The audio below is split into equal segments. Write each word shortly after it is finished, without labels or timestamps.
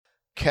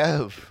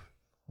Kev,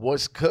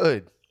 what's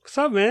good? What's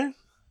up, man?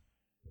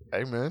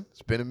 Hey, man,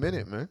 it's been a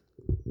minute, man.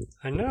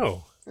 I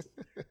know.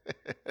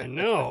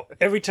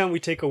 Every time we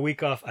take a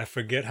week off, I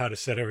forget how to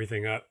set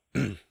everything up.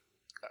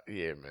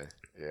 Yeah, man.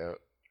 Yeah.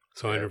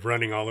 So I end up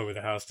running all over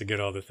the house to get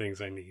all the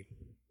things I need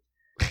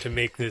to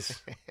make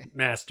this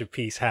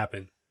masterpiece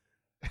happen.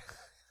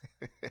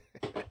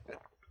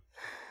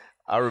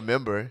 I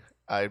remember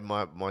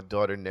my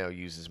daughter now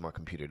uses my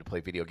computer to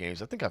play video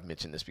games. I think I've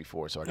mentioned this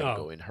before, so I gotta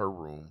go in her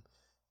room,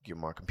 get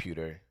my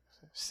computer,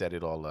 set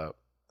it all up,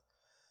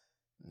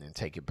 and then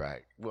take it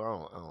back.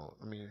 Well,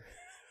 I mean,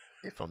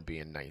 if I'm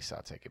being nice,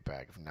 I'll take it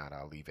back. If not,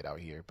 I'll leave it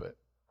out here. But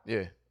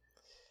yeah,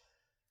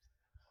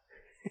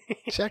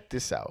 check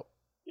this out.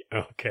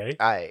 Okay.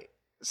 All right.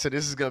 So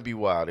this is gonna be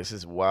wild. This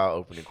is a wild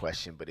opening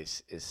question, but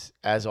it's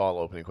as all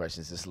opening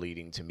questions, it's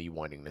leading to me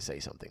wanting to say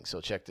something.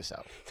 So check this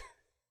out.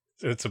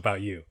 So it's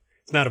about you.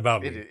 It's not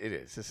about me. It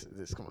is.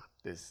 This come on.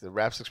 The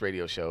Rap 6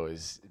 radio show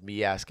is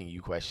me asking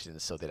you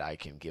questions so that I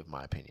can give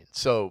my opinion.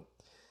 So,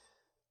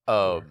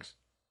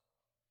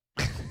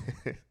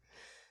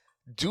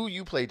 do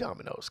you play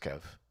dominoes,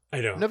 Kev?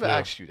 I don't. Never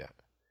asked you that.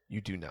 You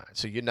do not.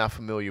 So you're not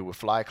familiar with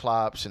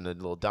FlyClops and the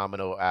little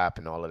domino app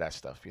and all of that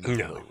stuff. You're not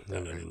familiar with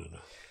that, no.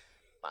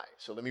 All right,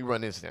 so let me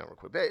run this down real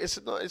quick. It's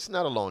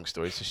not a long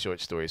story. It's a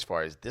short story as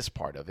far as this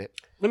part of it.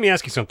 Let me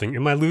ask you something.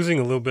 Am I losing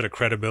a little bit of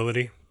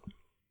credibility?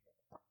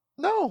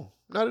 No,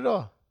 not at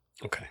all.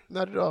 Okay.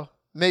 Not at all.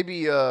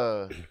 Maybe,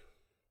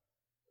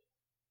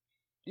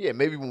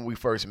 maybe when we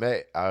first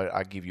met,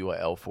 I give you an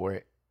L for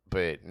it.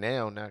 But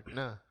now, nah.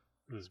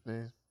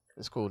 Man,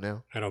 it's cool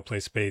now. I don't play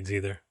spades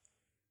either.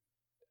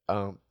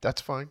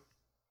 That's fine.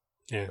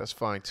 Yeah. That's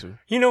fine, too.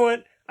 You know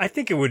what? I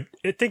think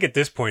at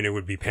this point it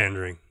would be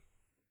pandering.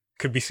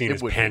 Could be seen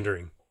as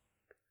pandering.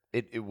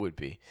 It would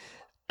be.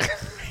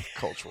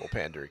 Cultural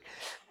pandering.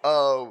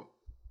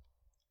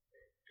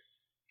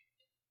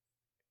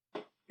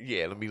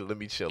 Yeah, let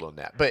me chill on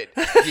that. But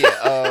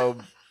yeah,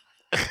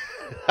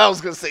 I was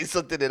gonna say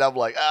something that I'm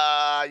like,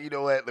 you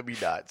know what? Let me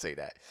not say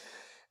that.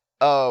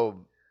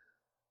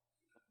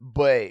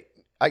 But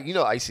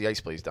Icy Ice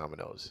plays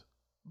dominoes.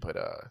 But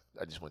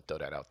I just want to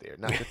throw that out there.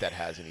 Not that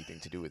has anything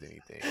to do with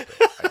anything.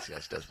 But Icy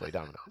Ice does play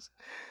dominoes.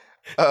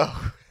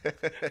 Oh,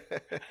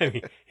 I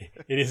mean,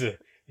 it is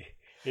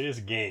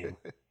a game.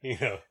 You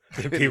know,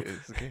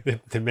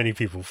 that many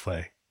people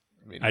play.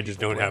 I just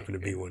don't happen to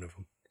be one of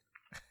them.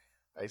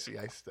 Icy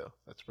Ice still.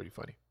 That's pretty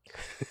funny.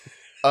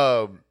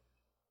 All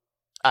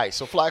right,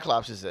 so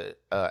FlyClops is a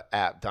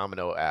app,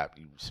 domino app.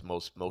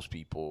 Most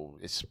people,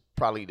 it's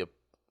probably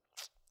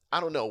I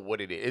don't know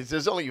what it is.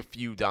 There's only a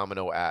few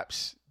domino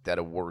apps that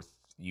are worth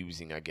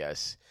using, I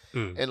guess.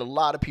 And a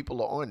lot of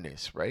people are on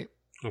this, right?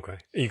 Okay.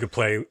 You could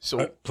play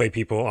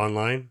people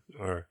online,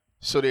 or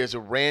so there's a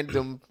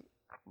random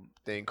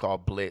thing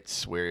called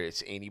Blitz where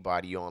it's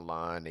anybody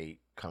online. They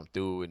come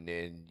through, and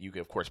then you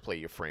can of course play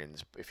your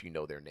friends if you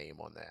know their name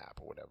on the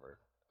app or whatever.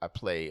 I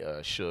play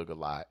Suge a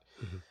lot,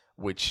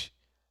 which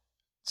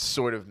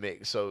sort of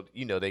makes so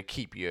they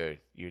keep your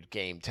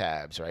game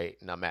tabs, right?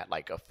 And I'm at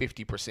like a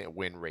 50%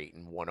 win rate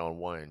in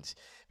one-on-ones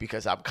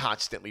because I'm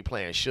constantly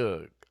playing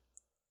Suge.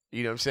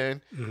 You know what I'm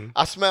saying? Mm-hmm.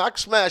 I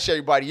smash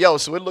everybody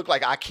else, so it looked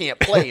like I can't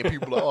play, and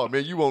people are like, "Oh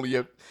man, you only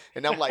have,"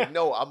 and I'm like,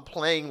 "No, I'm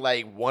playing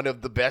like one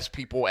of the best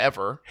people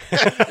ever." You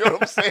know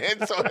what I'm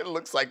saying? So it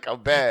looks like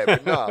I'm bad,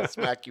 but no, I'll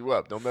smack you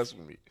up. Don't mess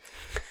with me.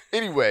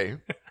 Anyway,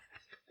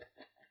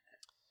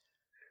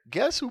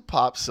 guess who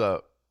pops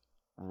up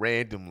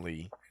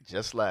randomly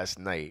just last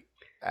night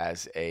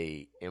as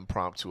a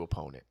impromptu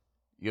opponent?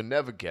 You'll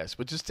never guess,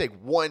 but just take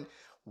one.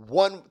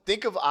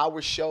 Think of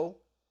our show,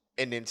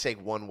 and then take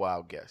one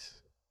wild guess.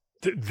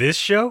 This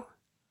show?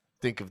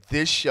 Think of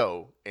this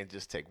show and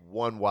just take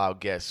one wild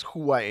guess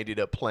who I ended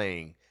up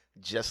playing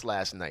just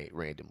last night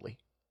randomly.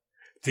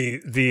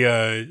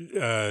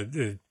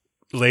 The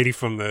lady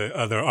from the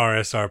other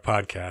RSR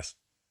podcast.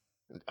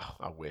 Oh,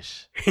 I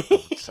wish.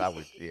 I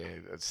would. Yeah,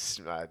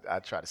 I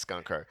try to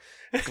skunk her.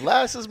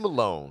 Glasses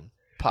Malone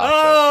popped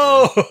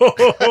up.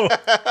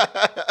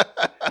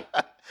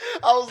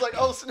 I was like,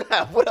 oh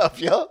snap, what up,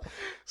 yo?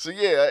 So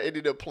yeah, I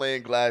ended up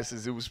playing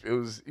Glasses. It was it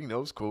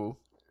was cool.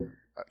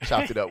 I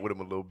chopped it up with him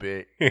a little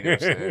bit. You know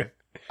what I'm saying?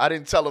 I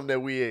didn't tell him that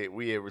we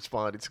had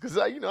responded because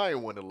I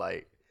didn't want to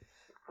like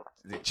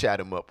chat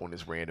him up on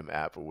this random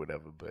app or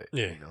whatever. But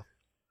ended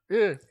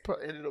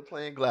up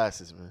playing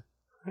Glasses, man.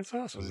 That's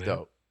awesome. It was man.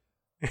 dope.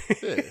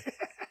 Yeah.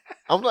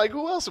 I'm like,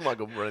 who else am I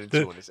gonna run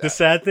into on this app? The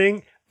sad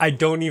thing, I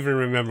don't even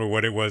remember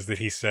what it was that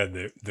he said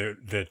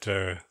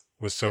that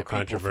was so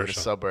controversial. People from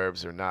the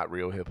suburbs are not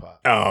real hip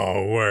hop.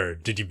 Oh,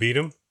 word! Did you beat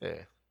him?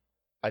 Yeah,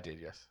 I did.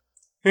 Yes,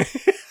 I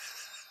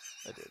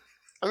did.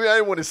 I mean, I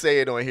didn't want to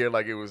say it on here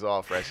like it was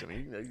all fresh. I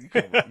mean, you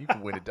can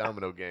win a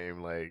domino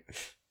game. Like,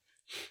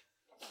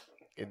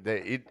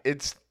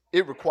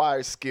 it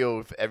requires skill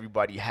if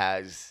everybody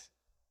has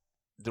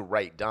the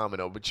right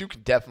domino, but you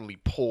can definitely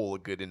pull a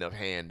good enough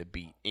hand to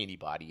beat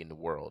anybody in the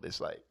world. It's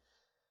like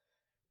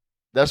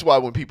that's why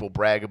when people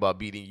brag about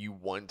beating you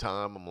one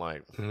time, I'm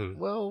like,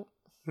 well,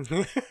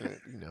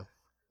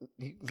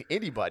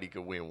 Anybody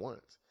could win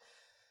once.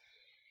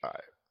 All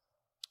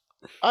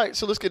right.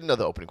 So let's get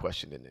another opening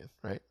question in there,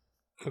 right?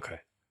 Okay.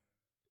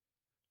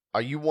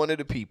 Are you one of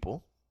the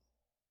people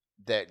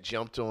that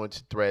jumped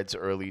onto Threads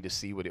early to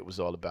see what it was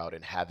all about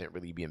and haven't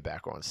really been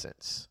back on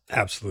since?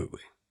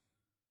 Absolutely.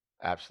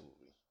 All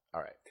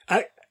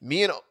right.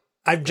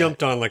 I've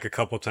jumped on like a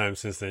couple times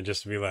since then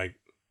just to be like,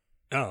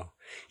 oh,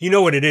 you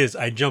know what it is?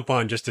 I jump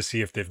on just to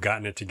see if they've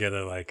gotten it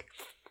together. Like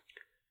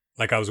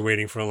I was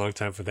waiting for a long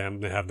time for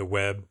them to have the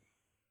web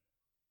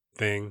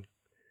thing,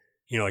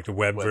 like the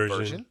web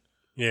version.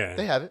 Yeah.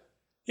 They have it.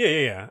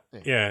 Yeah.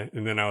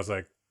 And then I was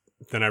like,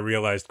 then I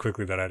realized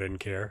quickly that I didn't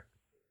care.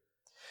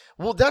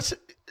 Well,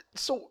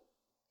 so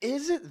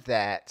is it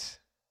that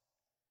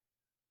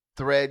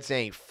Threads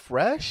ain't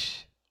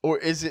fresh, or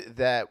is it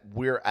that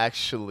we're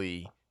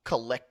actually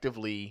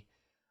collectively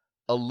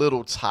a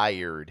little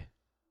tired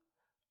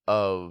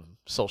of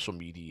social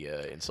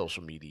media and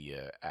social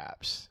media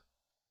apps?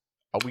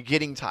 Are we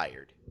getting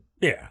tired?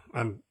 Yeah,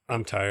 I'm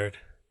tired.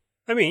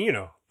 I mean,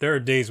 there are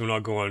days when I'll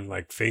go on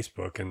like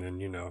Facebook and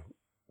then,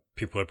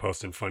 people are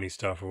posting funny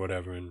stuff or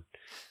whatever, and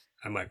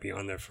I might be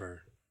on there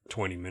for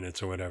 20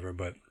 minutes or whatever,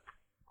 but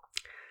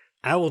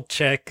I will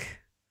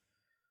check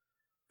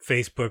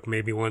Facebook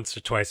maybe once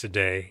or twice a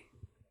day.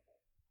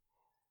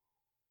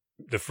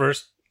 The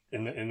first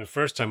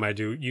time I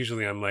do,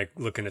 usually I'm like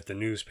looking at the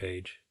news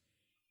page.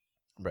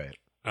 Right.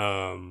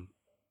 And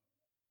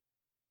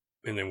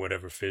then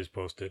whatever Fizz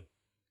posted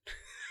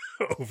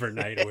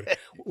overnight or whatever.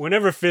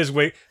 Whenever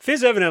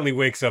Fizz evidently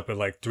wakes up at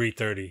like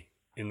 3:30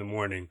 in the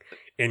morning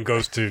and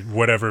goes to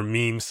whatever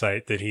meme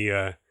site that he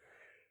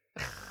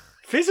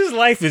Fizz's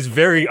life is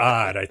very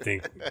odd, I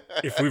think.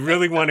 If we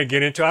really want to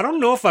get into, I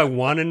don't know if I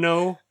want to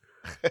know.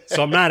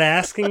 So I'm not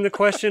asking the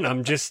question.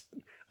 I'm just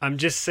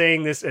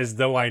saying this as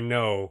though I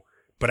know,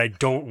 but I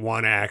don't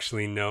want to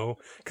actually know,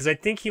 because I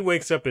think he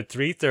wakes up at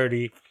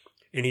 3:30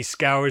 and he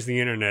scours the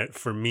internet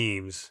for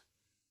memes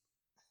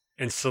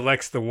and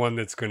selects the one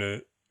that's going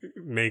to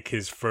make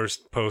his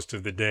first post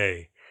of the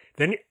day.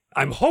 Then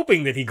I'm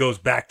hoping that he goes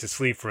back to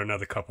sleep for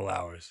another couple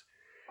hours.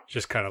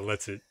 Just kind of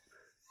lets it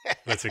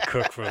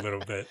cook for a little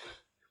bit.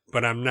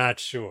 But I'm not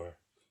sure.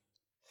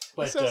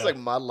 It sounds like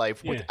my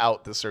life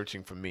without the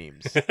searching for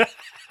memes.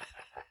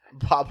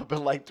 Pop up at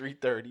like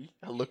 3:30.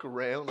 I look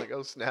around like,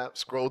 oh snap,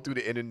 scroll through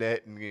the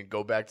internet and then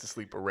go back to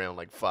sleep around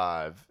like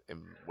 5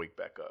 and wake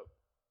back up.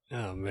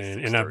 Oh man,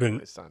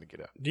 and it's time to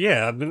get up.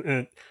 Yeah, I've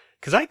been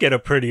because I get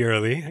up pretty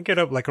early. I get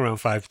up like around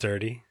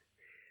 5:30.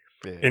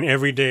 Yeah. And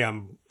every day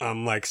I'm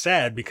like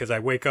sad because I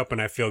wake up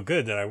and I feel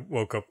good that I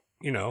woke up,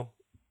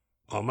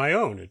 on my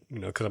own,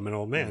 because I'm an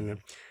old man. Mm.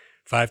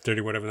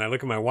 5:30, whatever. And I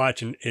look at my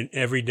watch and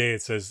every day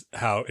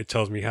it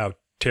tells me how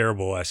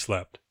terrible I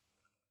slept.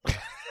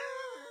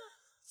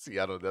 See,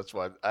 that's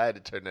why I had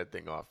to turn that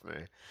thing off,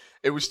 man.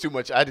 It was too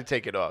much. I had to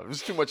take it off. It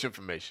was too much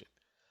information.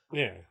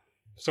 Yeah.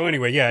 So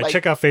anyway, I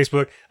check out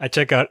Facebook. I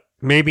check out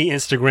maybe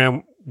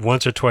Instagram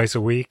once or twice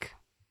a week.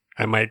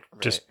 I might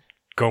just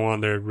go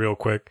on there real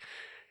quick.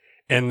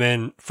 And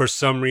then for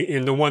some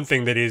reason, the one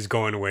thing that is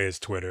going away is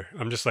Twitter.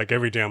 I'm just like,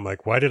 every day I'm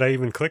like, why did I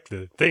even click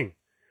the thing?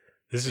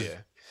 This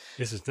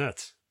is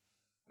nuts.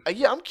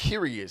 I'm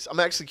curious. I'm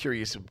actually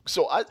curious.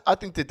 So I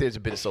think that there's a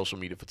bit of social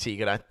media fatigue,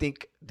 and I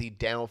think the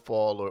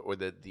downfall or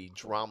the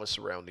drama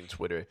surrounding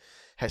Twitter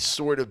has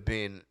sort of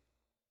been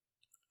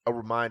a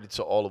reminder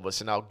to all of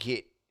us, and I'll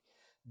get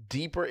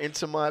deeper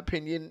into my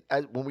opinion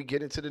when we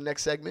get into the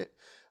next segment.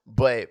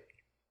 But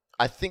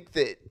I think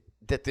that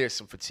there's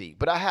some fatigue.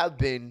 But I have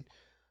been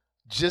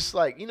just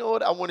like, you know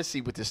what, I want to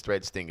see what this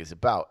Threads thing is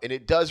about. And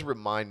it does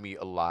remind me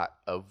a lot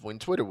of when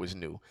Twitter was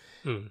new.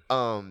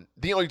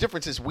 The only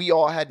difference is we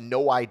all had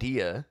no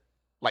idea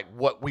like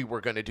what we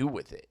were going to do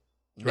with it.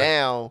 Right.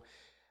 Now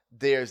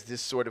there's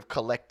this sort of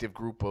collective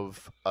group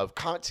of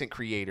content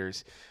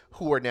creators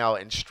who are now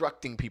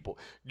instructing people,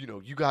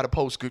 you got to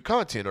post good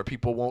content or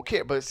people won't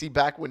care. But see,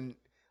 back when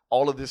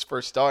all of this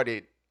first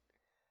started,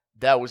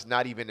 that was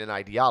not even an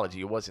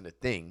ideology. It wasn't a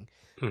thing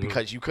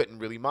because you couldn't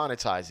really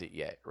monetize it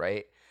yet,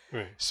 right?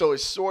 Right. So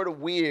it's sort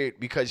of weird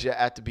because you're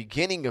at the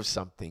beginning of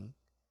something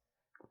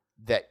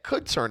that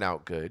could turn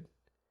out good,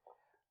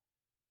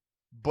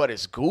 but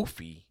it's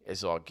goofy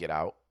as all get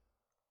out.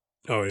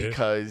 Oh, it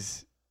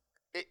because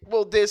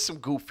there's some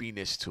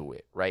goofiness to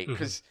it, right?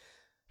 Because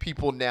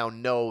people now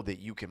know that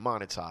you can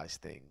monetize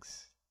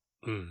things.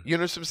 You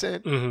know what I'm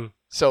saying?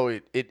 So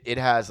it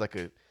has like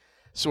a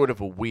sort of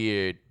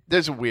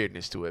there's a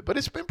weirdness to it, but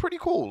it's been pretty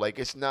cool. Like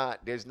there's not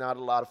a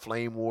lot of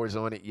flame wars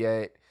on it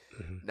yet.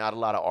 Not a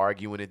lot of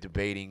arguing and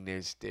debating.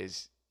 There's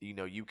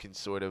you can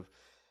sort of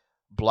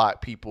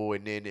block people,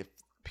 and then if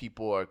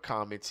people are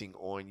commenting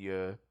on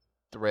your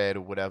thread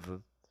or whatever,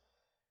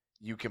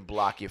 you can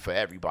block it for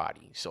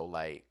everybody. So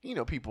like,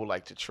 people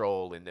like to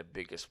troll, and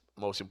the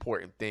most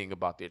important thing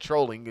about their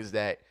trolling is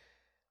that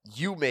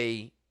you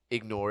may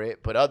ignore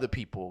it, but other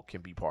people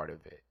can be part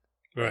of it.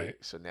 Right.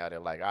 So now they're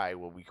like, all right,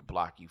 well, we can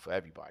block you for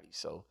everybody.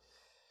 So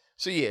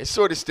So yeah, it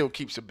sort of still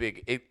keeps a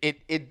big.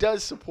 It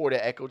does support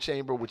an echo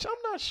chamber, which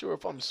I'm not sure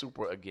if I'm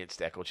super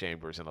against echo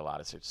chambers in a lot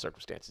of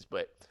circumstances,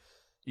 but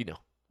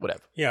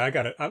whatever. Yeah, I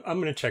got it. I'm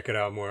gonna check it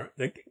out more.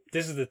 Like,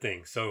 this is the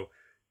thing. So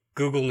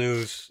Google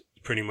News,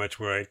 pretty much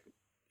where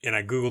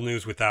I Google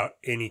News without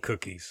any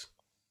cookies,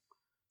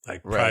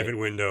 like private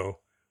window.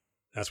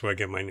 That's where I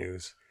get my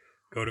news.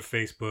 Go to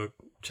Facebook,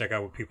 check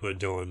out what people are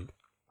doing,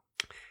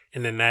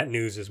 and then that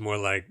news is more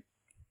like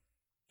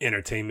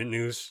entertainment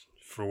news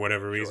for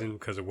whatever reason,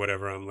 because of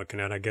whatever I'm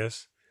looking at, I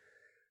guess.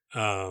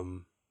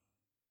 And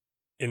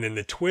then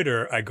the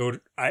Twitter, I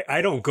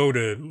don't go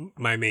to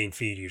my main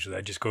feed usually.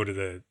 I just go to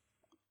the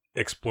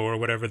explore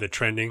whatever the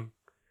trending.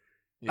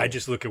 I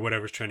just look at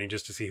whatever's trending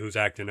just to see who's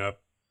acting up,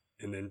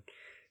 and then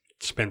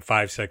spend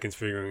 5 seconds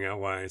figuring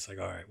out why. It's like,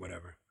 all right,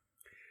 whatever.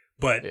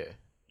 But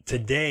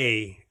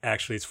today,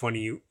 actually, it's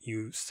funny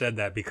you said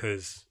that,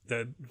 because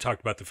talked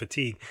about the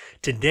fatigue.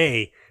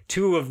 Today,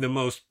 two of the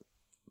most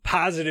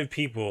positive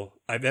people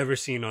I've ever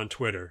seen on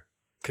Twitter,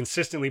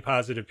 consistently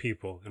positive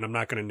people, and I'm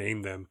not going to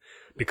name them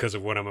because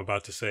of what I'm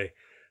about to say.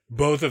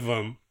 Both of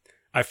them,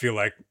 I feel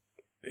like,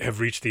 have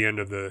reached the end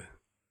of their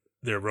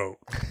rope,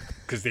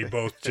 because they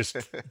both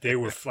they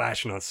were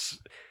flashing on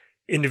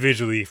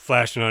individually,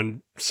 flashing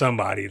on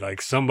somebody,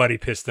 like somebody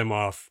pissed them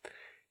off,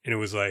 and it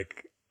was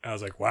like, I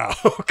was like, wow.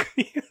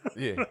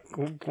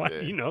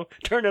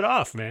 Turn it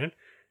off, man.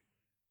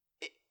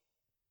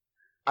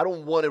 I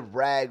don't want to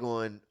rag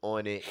on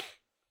it.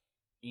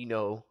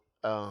 My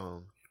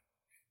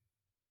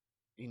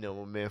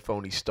man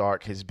Phony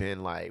Stark has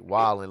been like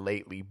wilding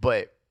lately,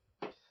 but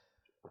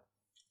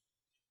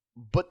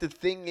the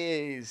thing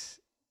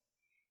is,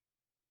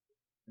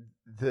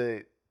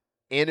 the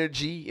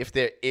energy, if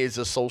there is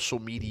a social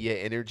media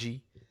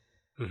energy,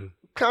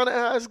 kind of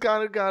has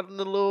gotten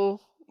a little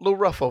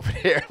rough over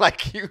there.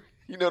 Like you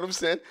know what I'm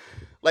saying?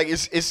 Like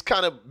it's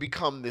kind of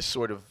become this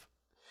sort of,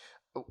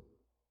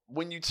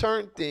 when you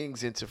turn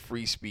things into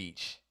free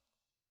speech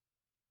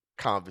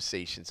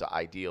conversations or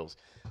ideals,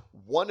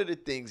 one of the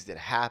things that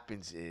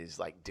happens is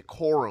like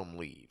decorum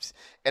leaves.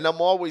 And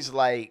I'm always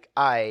like,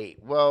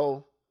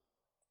 for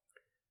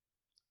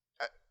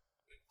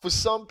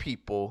some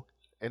people,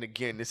 and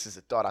again, this is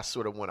a thought I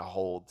sort of want to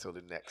hold till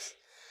the next,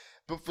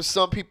 but for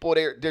some people,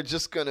 they're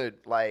just gonna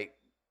like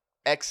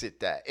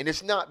exit that. And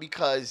it's not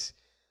because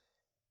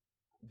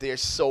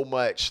there's so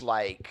much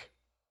like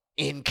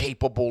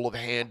incapable of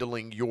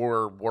handling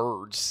your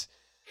words.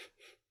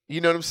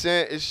 You know what I'm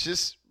saying? It's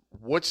just,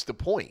 what's the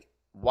point?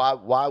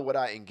 Why would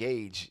I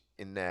engage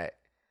in that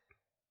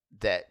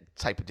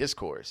type of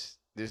discourse?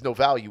 There's no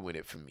value in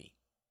it for me.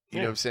 You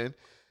know what I'm saying?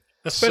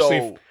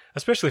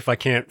 Especially if I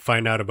can't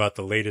find out about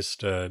the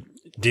latest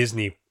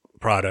Disney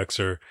products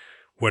or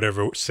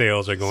whatever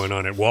sales are going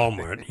on at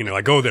Walmart.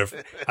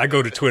 I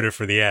go to Twitter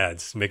for the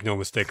ads. Make no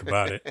mistake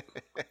about it.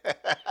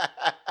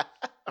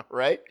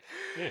 Right?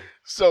 Yeah.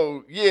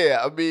 So,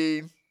 yeah, I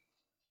mean,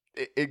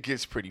 it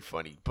gets pretty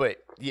funny. But,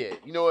 yeah,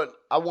 you know what?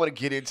 I want to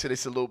get into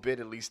this a little bit,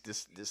 at least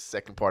this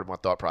second part of my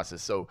thought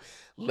process. So,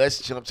 let's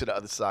jump to the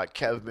other side.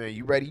 Kev, man,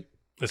 you ready?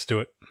 Let's do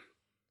it.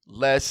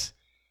 Let's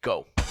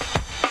go.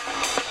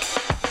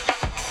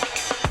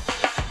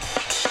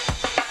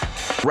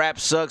 Rap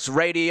Sucks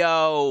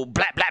Radio.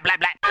 Blah, blah, blah,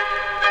 blah.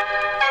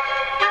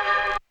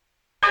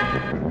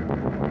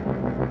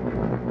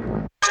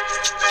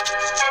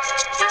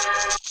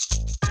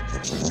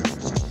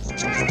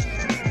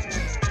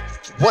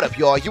 What up,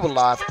 y'all? You are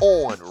live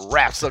on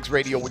Rap Sucks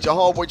Radio with your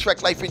homeboy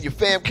Trek Life and your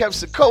fam, Kev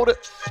Sakota.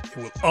 It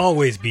will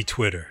always be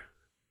Twitter.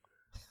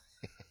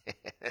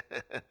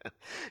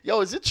 Yo,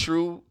 is it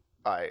true?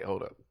 All right,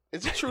 hold up.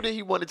 Is it true that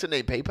he wanted to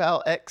name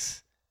PayPal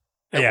X?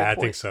 Yeah, I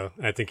think so.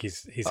 I think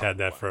he's had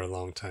that for a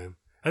long time.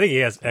 I think he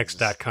has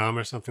X.com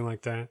or something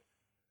like that.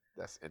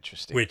 That's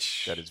interesting.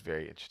 That is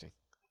very interesting.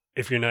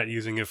 If you're not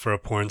using it for a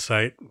porn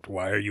site,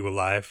 why are you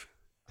alive?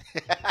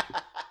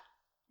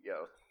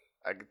 Yo,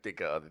 I can think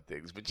of other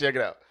things, but check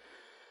it out.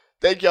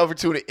 Thank y'all for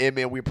tuning in,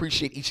 man. We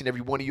appreciate each and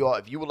every one of y'all.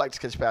 If you would like to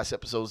catch past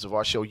episodes of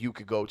our show, you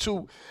could go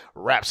to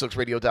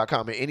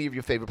rapsucksradio.com and any of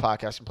your favorite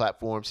podcasting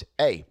platforms.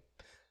 Hey,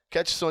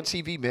 catch us on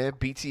TV, man.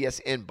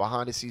 BTSN,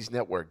 Behind the Scenes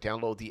Network.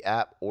 Download the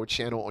app or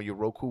channel on your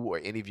Roku or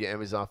any of your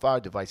Amazon Fire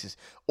devices,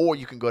 or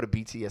you can go to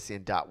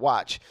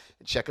btsn.watch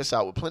and check us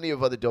out with plenty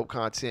of other dope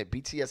content.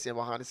 BTSN,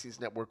 Behind the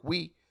Scenes Network.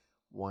 We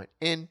want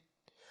in.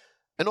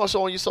 And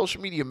also on your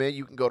social media, man,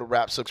 you can go to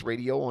Rap Sucks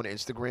Radio on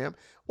Instagram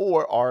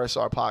or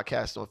RSR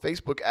Podcast on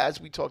Facebook. As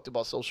we talked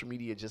about social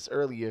media just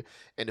earlier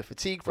and the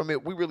fatigue from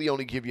it, we really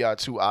only give y'all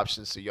two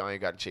options, so y'all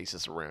ain't got to chase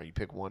us around. You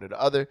pick one or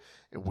the other,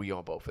 and we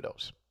on both of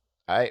those.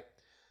 All right?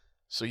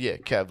 So, yeah,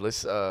 Kev,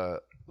 let's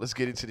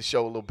get into the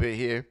show a little bit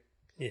here.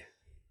 Yeah.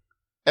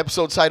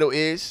 Episode title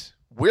is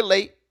We're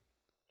Late,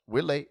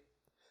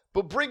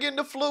 but bring in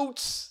the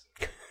flutes.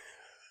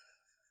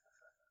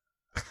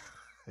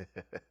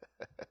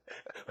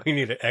 We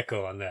need an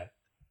echo on that.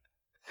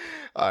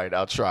 All right,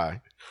 I'll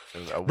try.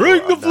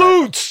 Bring the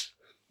flutes!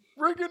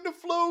 Bring in the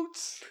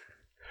flutes!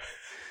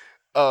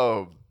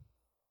 All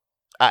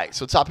right,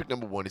 so topic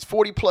number one is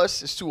 40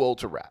 plus is too old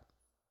to rap.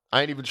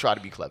 I ain't even try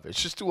to be clever.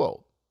 It's just too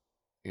old.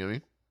 You know what I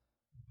mean?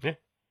 Yeah.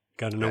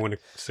 Got to know when to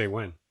say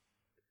when.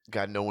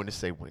 Got to know when to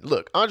say when.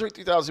 Look, Andre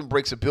 3000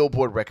 breaks a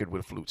Billboard record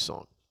with a flute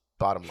song.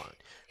 Bottom line.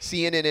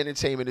 CNN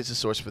Entertainment is the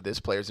source for this.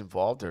 Players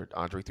involved are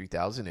Andre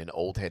 3000 and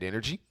Old Head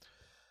Energy.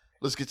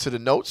 Let's get to the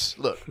notes.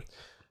 Look,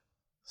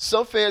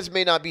 some fans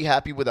may not be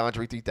happy with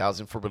Andre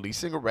 3000 for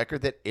releasing a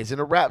record that isn't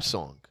a rap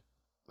song.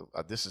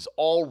 This is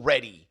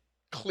already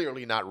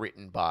clearly not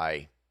written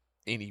by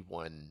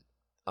anyone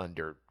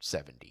under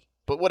 70.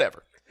 But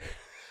whatever.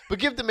 But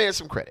give the man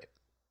some credit.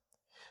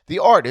 The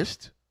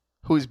artist,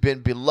 who has been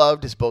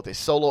beloved as both a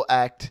solo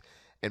act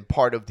and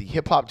part of the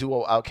hip-hop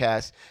duo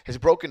Outkast, has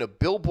broken a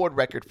Billboard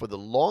record for the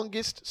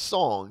longest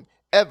song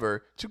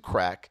ever to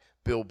crack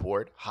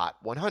Billboard Hot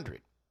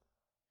 100.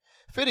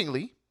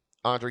 Fittingly,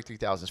 Andre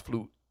 3000's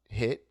flute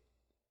hit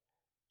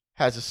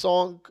has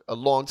a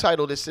long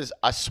title that says,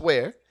 I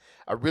swear,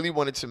 I really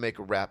wanted to make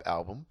a rap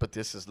album, but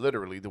this is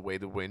literally the way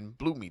the wind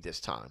blew me this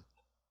time.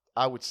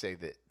 I would say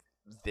that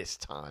this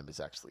time is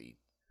actually,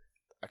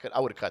 I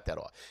would have cut that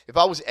off. If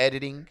I was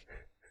editing,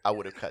 I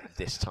would have cut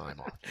this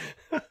time off.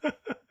 But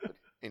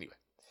anyway.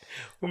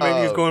 Well, maybe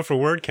he was going for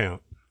word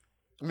count.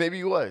 Maybe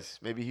he was,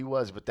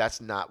 but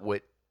that's not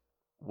what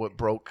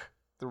broke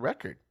the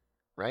record,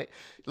 right?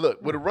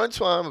 Look, with a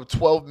runtime of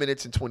 12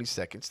 minutes and 20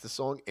 seconds, the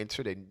song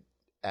entered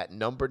at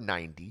number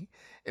 90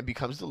 and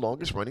becomes the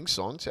longest running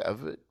song to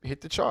ever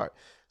hit the chart,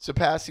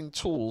 surpassing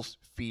Tool's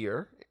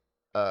Fear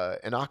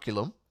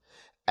Inoculum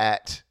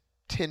at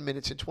 10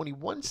 minutes and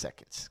 21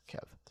 seconds,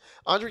 Kev.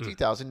 Andre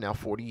 3000, now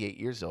 48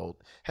 years old,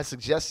 has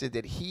suggested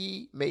that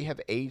he may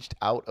have aged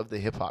out of the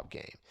hip-hop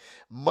game.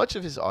 Much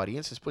of his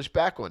audience has pushed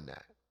back on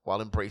that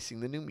while embracing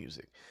the new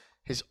music.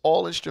 His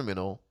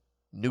all-instrumental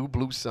New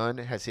Blue Sun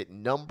has hit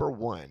number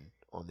 1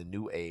 on the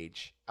New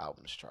Age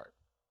albums chart.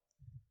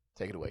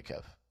 Take it away,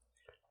 Kev.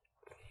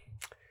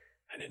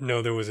 I didn't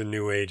know there was a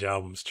New Age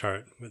albums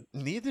chart. But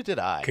neither did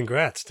I.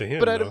 Congrats to him.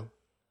 But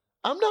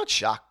I'm not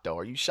shocked, though.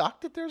 Are you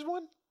shocked that there's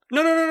one?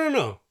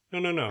 No.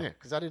 Yeah,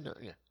 because I didn't know.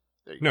 Yeah.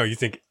 No, you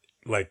think,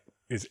 like,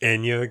 is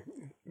Enya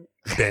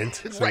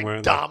bent it's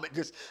somewhere? Like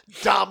just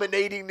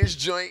dominating this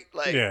joint.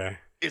 Like, yeah.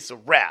 It's a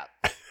rap.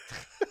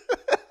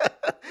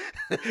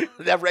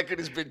 That record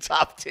has been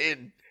top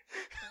 10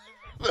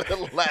 for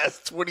the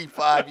last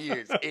 25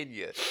 years.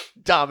 Enya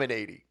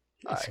dominating.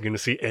 So you're going to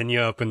see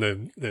Enya up in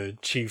the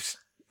Chiefs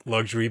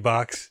luxury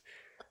box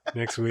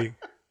next week.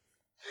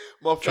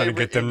 Trying to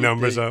get them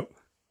numbers up.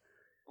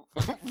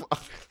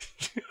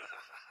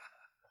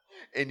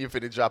 And you're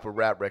finna drop a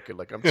rap record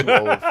like I'm too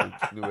old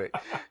for New Age.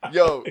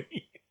 Yo,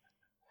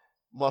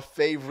 my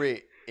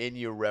favorite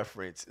Enya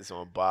reference is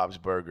on Bob's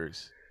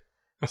Burgers.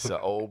 It's an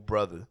old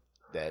brother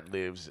that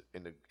lives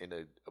in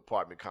an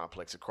apartment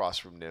complex across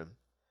from them.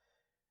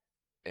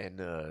 And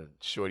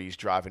Shorty's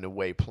driving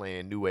away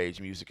playing New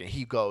Age music. And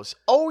he goes,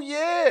 oh,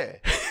 yeah,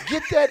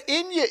 get that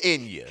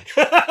Enya.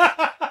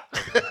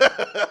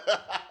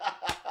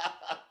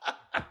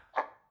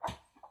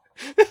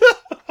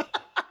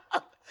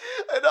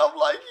 And I'm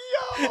like,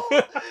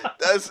 yo,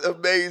 that's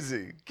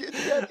amazing. Get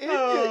that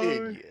Enya.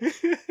 Anyway.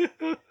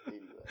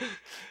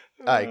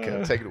 All right,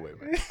 Kev, take it away,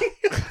 man.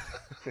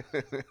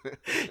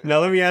 Now,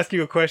 let me ask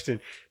you a question.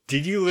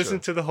 Did you listen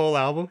to the whole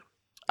album?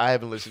 I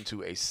haven't listened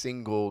to a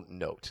single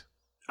note.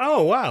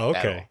 Oh, wow.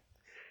 Okay.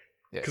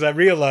 Because I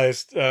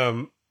realized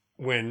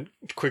when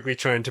quickly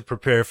trying to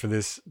prepare for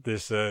this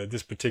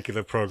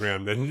particular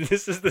program that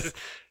this is the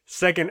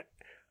second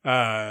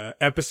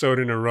episode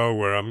in a row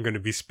where I'm going to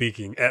be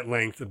speaking at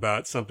length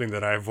about something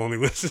that I've only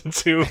listened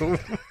to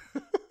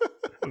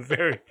a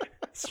very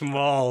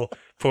small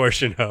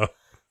portion of.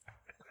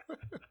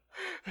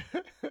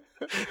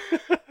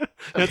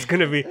 That's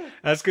gonna be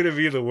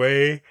the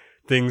way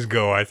things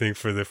go, I think,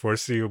 for the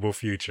foreseeable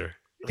future.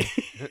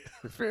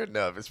 Fair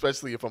enough,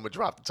 especially if I'm gonna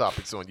drop the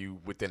topics on you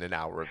within an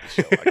hour of the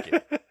show. I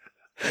get it.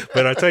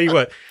 But I tell you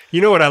what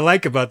I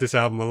like about this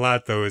album a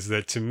lot, though, is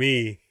that to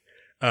me,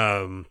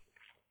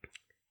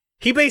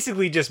 he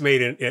basically just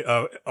made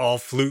an all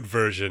flute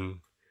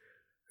version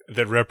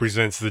that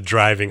represents the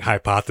driving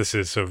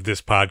hypothesis of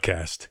this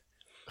podcast.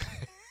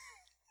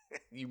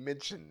 You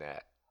mentioned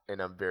that,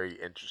 and I'm very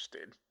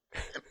interested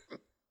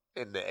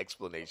in the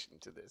explanation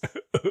to this.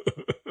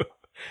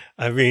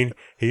 I mean,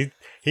 he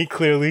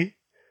clearly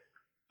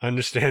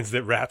understands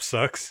that rap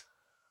sucks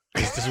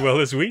just as well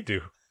as we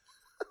do.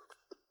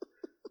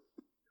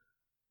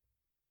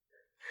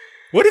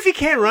 What if he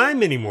can't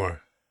rhyme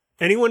anymore?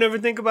 Anyone ever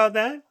think about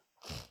that?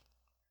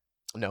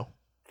 No.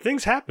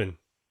 Things happen.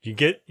 You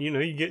get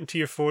into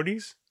your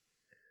 40s,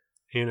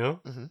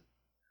 Mm-hmm.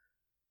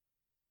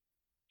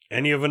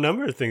 Any of a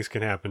number of things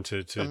can happen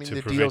to prevent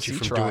DLC you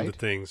from doing the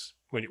things.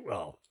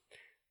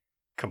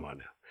 Come on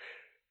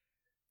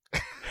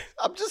now.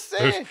 I'm just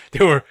saying.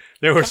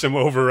 There were some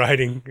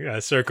overriding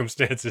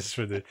circumstances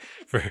for the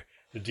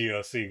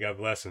DLC. God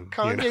bless him.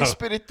 Kanye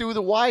spit it through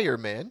the wire,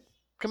 man.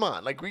 Come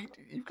on,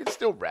 you could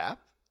still rap.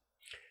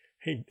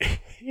 He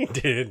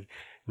did.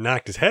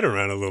 Knocked his head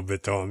around a little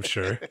bit, though, I'm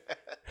sure.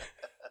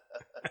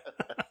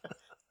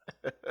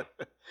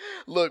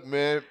 Look,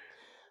 man,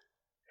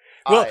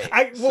 Well,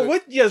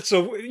 So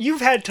So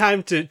you've had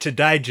time to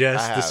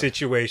digest I the have.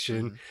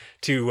 situation,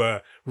 to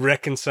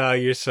reconcile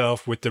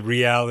yourself with the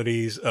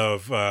realities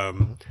of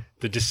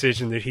the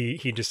decision that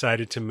he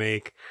decided to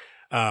make.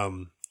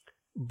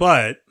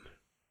 But,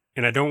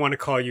 and I don't want to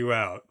call you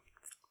out,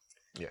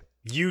 Yeah.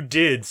 you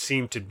did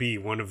seem to be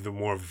one of the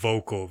more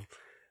vocal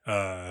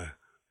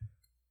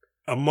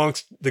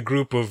amongst the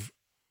group of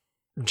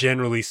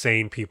generally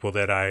sane people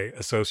that I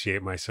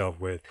associate myself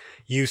with.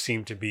 You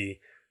seem to be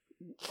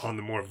on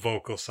the more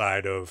vocal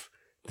side of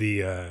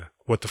the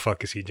what the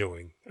fuck is he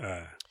doing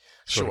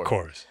sort of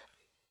chorus.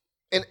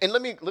 And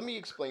let me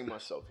explain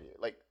myself here.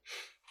 Like,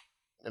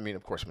 I mean,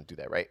 of course I'm gonna do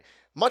that, right?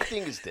 My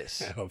thing is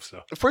this. I hope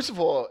so. First of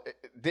all,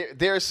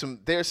 there's some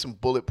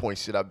bullet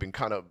points that I've been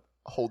kind of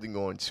holding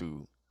on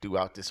to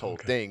throughout this whole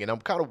thing, and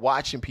I'm kind of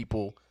watching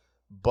people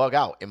bug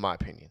out, in my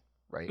opinion,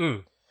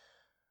 right?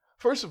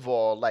 First of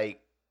all, like,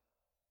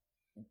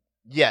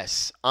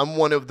 yes, I'm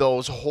one of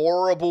those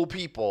horrible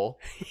people,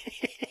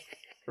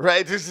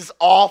 right? There's this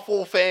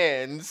awful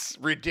fans,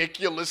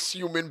 ridiculous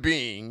human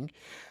being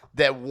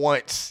that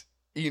wants,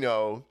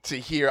 to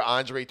hear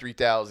Andre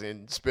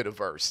 3000 spit a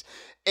verse.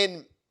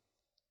 And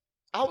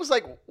I was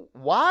like,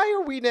 why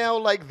are we now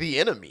like the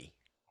enemy?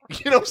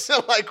 You know what I'm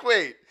saying? Like,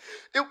 wait,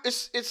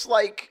 it's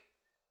like,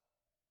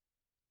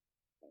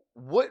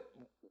 what,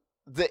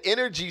 the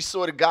energy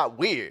sort of got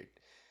weird.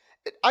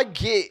 I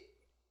don't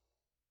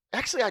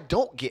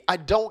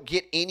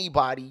get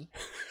anybody,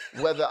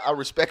 whether I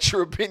respect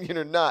your opinion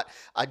or not.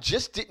 I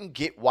just didn't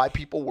get why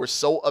people were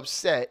so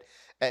upset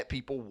at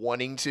people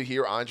wanting to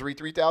hear Andre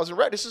 3000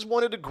 rap. This is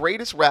one of the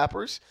greatest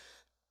rappers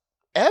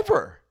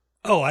ever.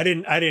 Oh, I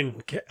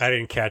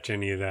didn't catch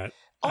any of that.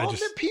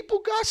 The people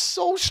got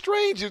so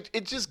strange.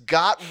 It just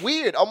got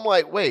weird. I'm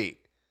like, wait.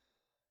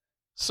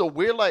 So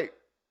we're like,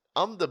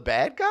 I'm the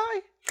bad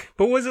guy?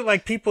 But was it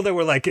like people that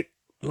were like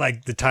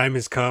the time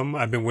has come?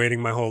 I've been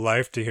waiting my whole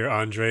life to hear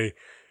Andre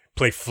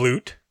play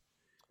flute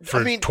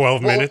for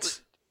 12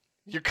 minutes.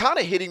 You're kind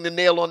of hitting the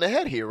nail on the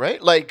head here,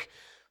 right? Like,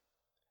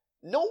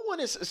 no one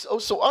is.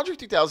 So Andre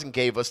 3000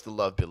 gave us The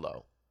Love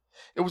Below.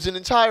 It was an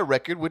entire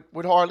record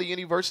with hardly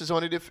any verses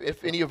on it,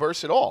 if any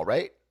verse at all,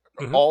 right?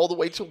 All the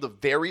way till the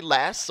very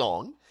last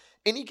song.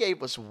 And he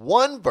gave us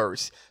one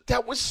verse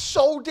that was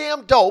so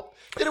damn dope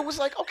that it was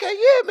like, okay,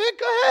 yeah, man,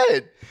 go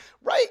ahead.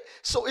 Right?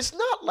 So it's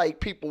not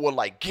like people were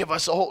like, give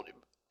us a whole...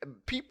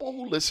 People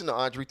who listen to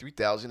Andre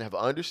 3000 have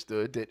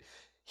understood that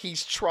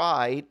he's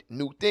tried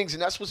new things,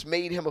 and that's what's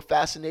made him a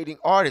fascinating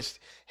artist.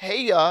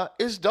 Hey Ya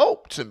is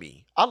dope to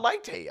me. I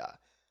liked Hey Ya.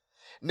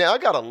 Now, I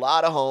got a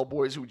lot of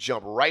homeboys who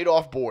jump right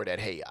off board at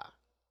Hey Ya.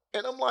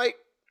 And I'm like,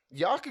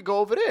 y'all could go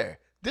over there.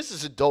 This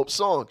is a dope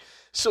song.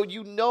 So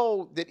you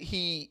know that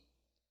he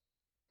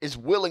is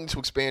willing to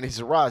expand his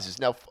horizons.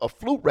 Now, a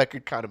flute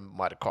record kind of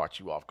might have caught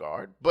you off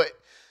guard, but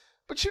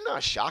you're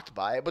not shocked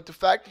by it. But the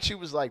fact that she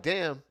was like,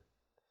 damn,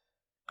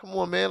 come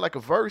on, man, like a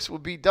verse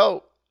would be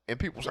dope. And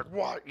people was like,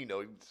 what?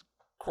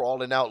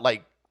 Crawling out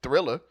like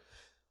Thriller.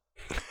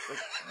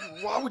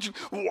 Like, why do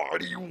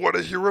you want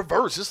to hear a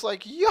verse? It's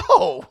like,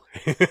 yo,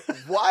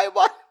 why am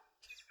I?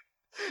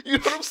 You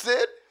know what I'm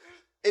saying?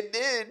 And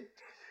then,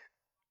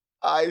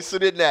 so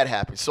then that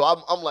happened. So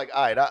I'm like,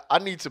 all right, I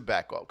need to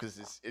back off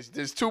because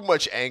there's too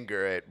much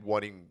anger at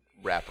wanting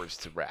rappers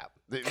to rap.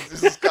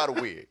 This is kind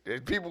of weird.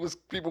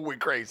 People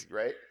went crazy,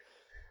 right?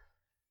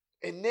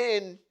 And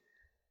then,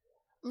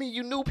 I mean,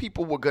 you knew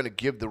people were going to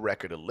give the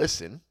record a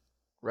listen,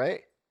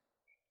 right?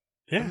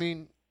 Yeah. I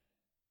mean,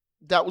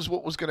 that was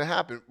what was going to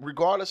happen,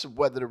 regardless of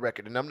whether the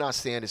record, and I'm not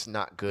saying it's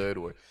not good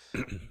or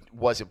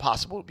was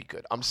impossible to be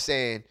good. I'm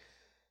saying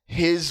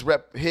his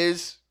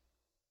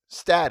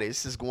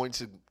status is going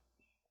to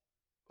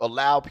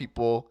allow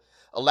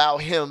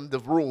him the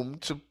room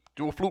to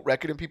do a flute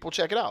record and people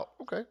check it out.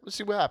 Okay, let's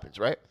see what happens,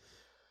 right?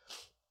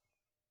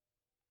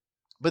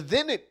 But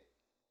then it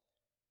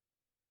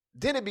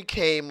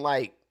became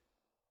like,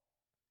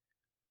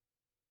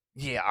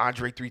 yeah,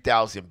 Andre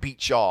 3000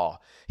 beat y'all.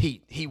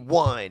 He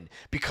won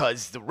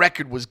because the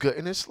record was good.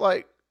 And it's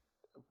like,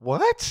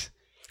 what?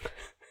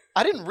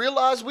 I didn't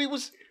realize we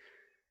was,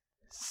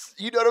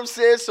 you know what I'm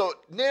saying? So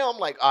now I'm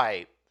like, all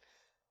right,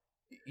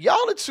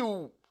 y'all are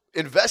too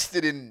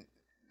invested in,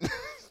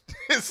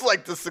 it's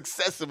like the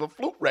success of a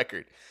flute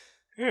record.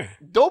 Yeah.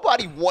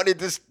 Nobody wanted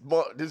this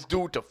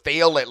dude to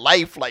fail at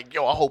life. Like,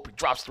 yo, I hope he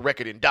drops the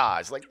record and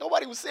dies. Like,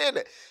 nobody was saying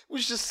that. It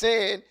was just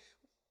saying,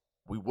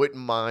 we wouldn't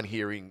mind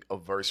hearing a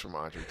verse from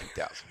Andre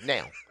 3000.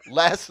 Now,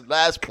 last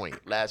point.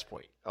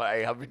 All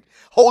right, I've been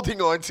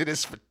holding on to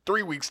this for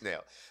 3 weeks now.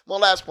 My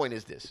last point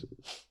is this.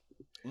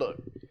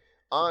 Look,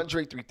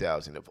 Andre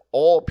 3000, of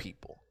all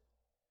people,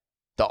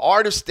 the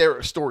art of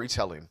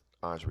storytelling,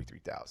 Andre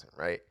 3000,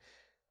 right?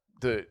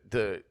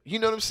 The you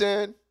know what I'm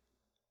saying?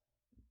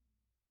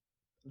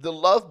 The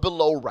Love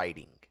Below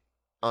writing,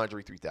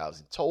 Andre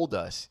 3000, told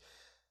us,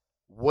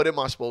 what am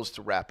I supposed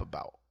to rap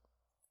about?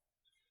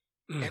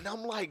 And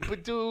I'm like,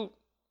 but dude,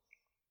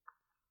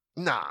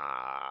 nah,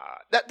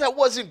 that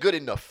wasn't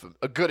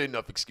a good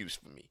enough excuse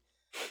for me.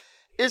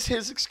 It's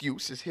his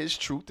excuse, it's his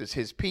truth, it's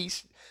his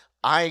piece.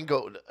 I ain't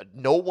go.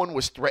 No one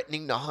was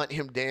threatening to hunt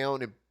him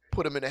down and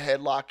put him in a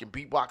headlock and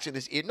beatbox in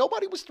his ear.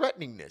 Nobody was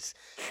threatening this.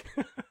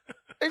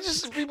 It's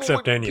just people.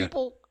 Except Enya.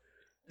 People,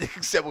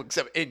 except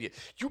Enya.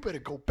 You better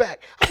go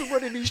back. I've been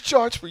running these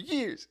charts for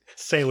years.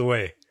 Sail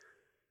away.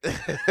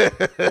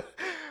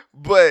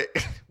 But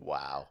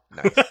wow,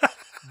 nice.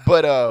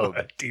 But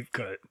A deep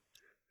cut.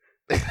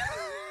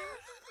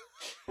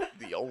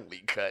 the only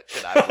cut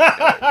that I don't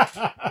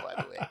know, by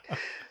the way.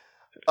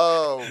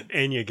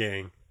 Enya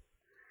gang.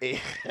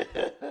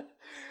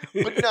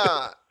 But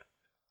nah,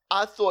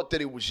 I thought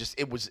that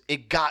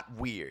it got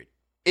weird.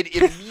 It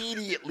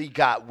immediately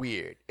got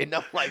weird. And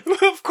I'm like,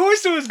 Of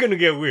course it was going to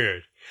get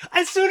weird.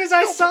 As soon as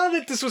I saw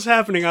that this was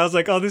happening, I was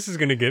like, oh, this is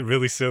going to get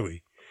really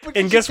silly. but And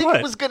did you guess think what?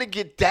 It was gonna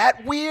get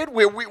that weird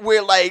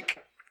where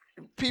like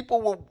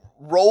people were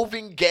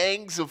roving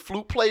gangs of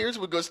flute players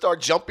were gonna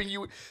start jumping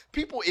you.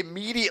 People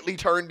immediately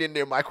turned in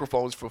their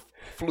microphones for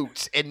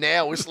flutes, and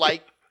now it's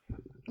like,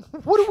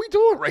 what are we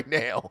doing right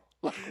now?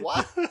 Like,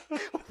 why?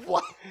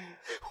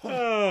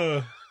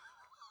 Oh.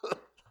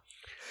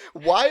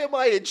 Why am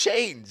I in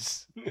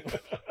chains?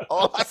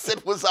 All I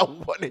said was I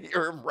want to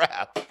hear him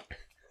rap.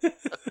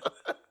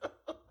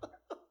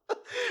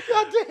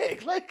 God dang,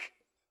 like.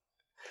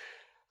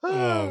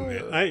 Oh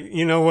man,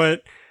 you know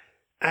what?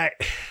 I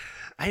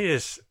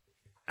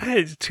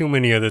had too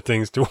many other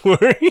things to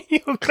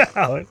worry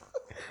about.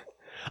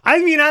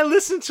 I mean, I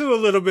listened to a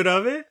little bit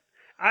of it.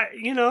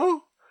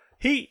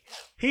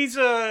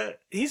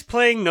 He's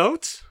playing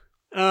notes.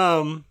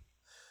 I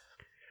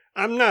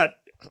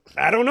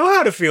don't know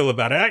how to feel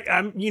about it.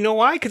 I'm you know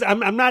why? Because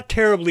I'm not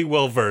terribly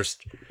well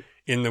versed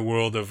in the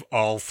world of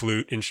all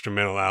flute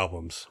instrumental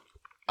albums.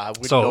 I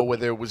wouldn't know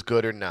whether it was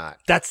good or not.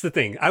 That's the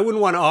thing. I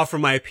wouldn't want to offer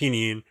my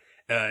opinion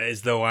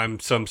as though I'm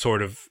some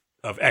sort of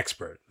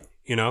expert,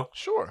 you know?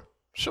 Sure.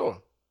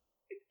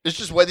 It's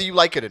just whether you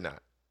like it or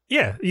not.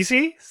 Yeah, you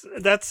see?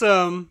 That's,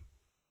 I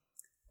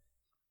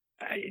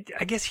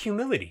guess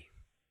humility.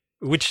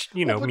 Which,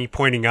 me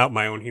pointing out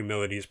my own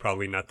humility is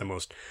probably not the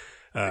most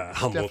humble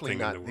thing in the world. Definitely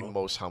not the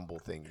most humble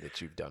thing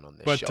that you've done on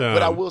this But, show.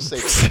 But I will say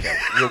this, Kevin,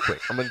 real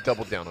quick. I'm going to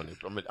double down on it.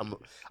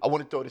 I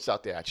want to throw this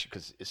out there at you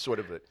because it's sort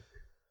of a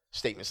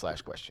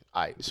statement/question.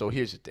 All right, so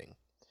here's the thing.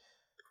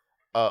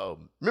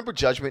 Remember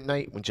Judgment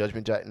Night when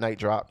Judgment Night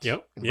dropped?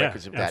 Yep. And Yeah,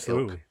 records of that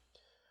absolutely. ilk?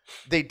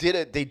 They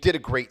did a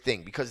great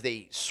thing because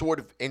they sort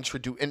of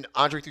introduced, and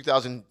Andre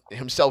 3000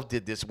 himself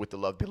did this with The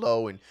Love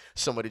Below and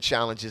some of the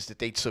challenges that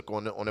they took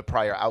on the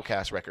prior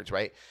Outkast records,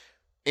 right?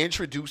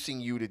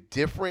 Introducing you to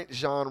different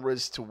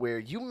genres to where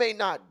you may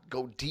not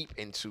go deep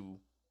into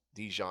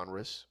these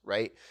genres,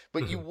 right?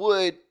 But you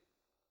would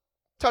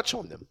touch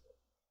on them,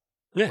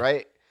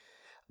 right?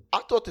 I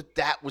thought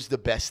that was the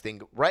best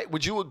thing, right?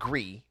 Would you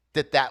agree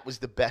that was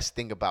the best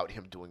thing about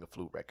him doing a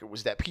flute record?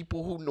 Was that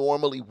people who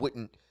normally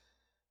wouldn't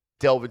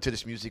delve into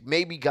this music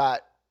maybe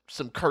got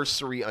some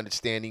cursory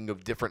understanding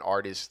of different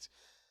artists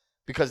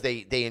because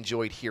they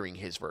enjoyed hearing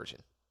his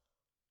version?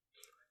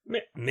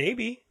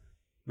 Maybe,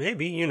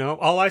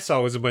 all I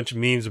saw was a bunch of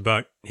memes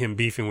about him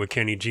beefing with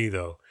Kenny G,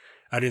 though.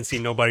 I didn't see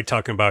nobody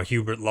talking about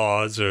Hubert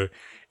Laws or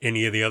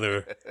any of the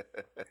other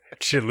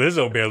shit.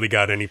 Lizzo barely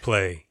got any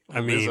play.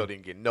 I mean, Lizzo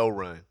didn't get no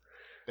run.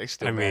 They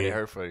still mad at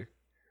her for,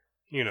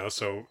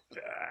 so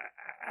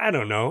I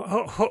don't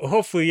know.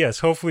 Hopefully, yes.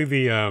 Hopefully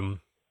the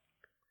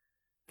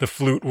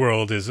flute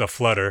world is a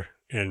flutter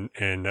and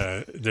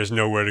there's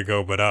nowhere to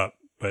go but up.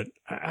 But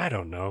I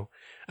don't know.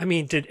 I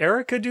mean, did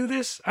Erica do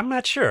this? I'm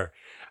not sure.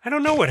 I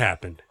don't know what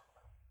happened.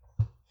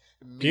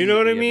 Do you know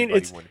what I mean?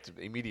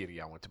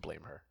 Immediately I want to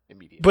blame her.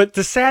 Immediately. But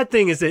the sad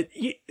thing is that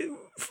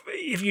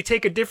if you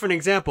take a different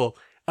example,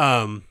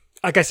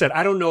 like I said,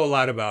 I don't know a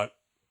lot about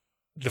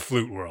the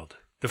flute world.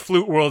 The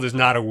flute world is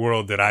not a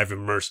world that I've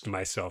immersed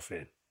myself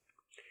in.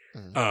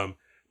 Mm-hmm.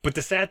 But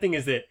the sad thing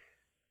is that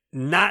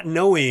not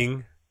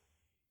knowing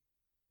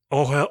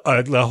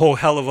a whole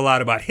hell of a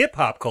lot about hip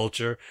hop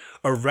culture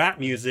or rap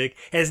music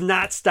has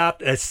not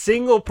stopped a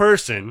single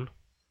person,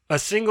 a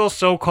single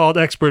so-called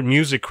expert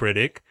music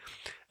critic,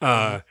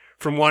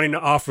 from wanting to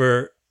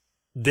offer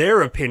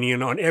their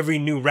opinion on every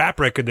new rap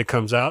record that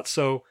comes out.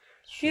 So,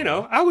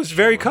 I was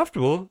very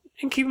comfortable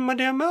in keeping my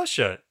damn mouth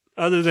shut.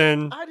 Other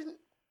than, I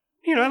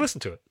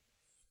listened to it.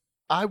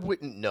 I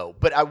wouldn't know,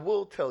 but I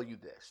will tell you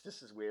this.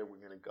 This is where we're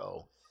going to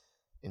go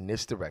in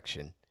this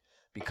direction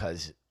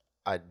because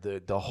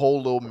the whole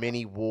little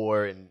mini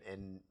war and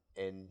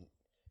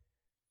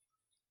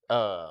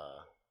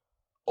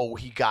oh,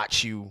 he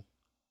got you.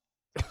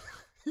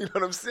 You know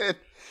what I'm saying?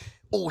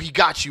 Oh, he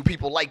got you.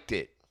 People liked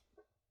it.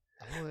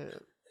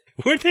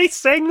 Were they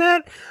saying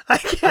that?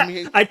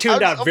 I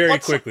tuned out very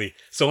quickly,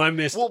 so I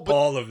missed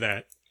all of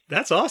that.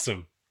 That's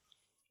awesome.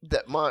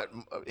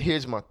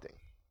 Here's my thing.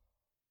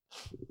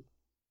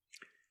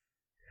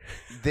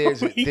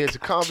 There's a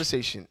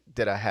conversation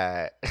that I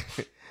had,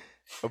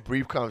 a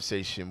brief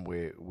conversation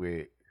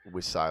with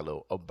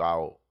Silo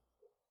about,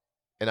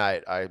 and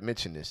I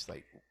mentioned this,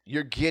 like,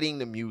 you're getting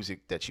the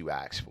music that you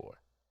asked for.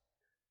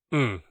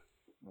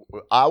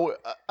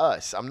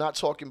 Us. I'm not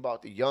talking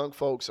about the young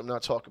folks. I'm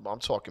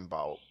talking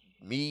about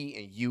me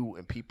and you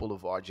and people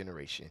of our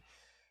generation,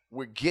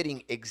 we're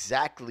getting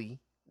exactly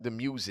the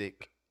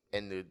music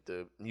and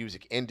the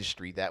music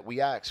industry that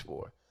we asked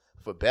for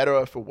better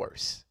or for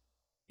worse.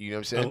 You know what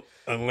I'm saying?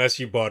 Unless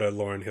you bought a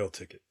Lauryn Hill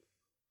ticket.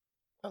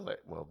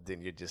 Well,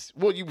 then you're just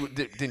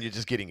then you're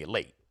just getting it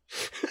late.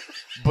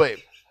 But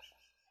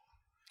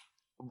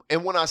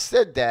and when I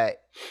said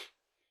that,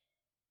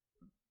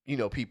 you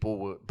know, people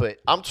were, but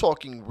I'm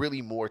talking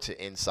really more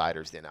to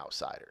insiders than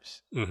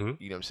outsiders. Mm-hmm.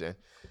 You know what I'm saying?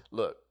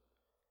 Look,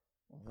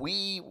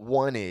 we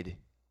wanted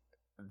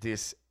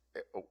this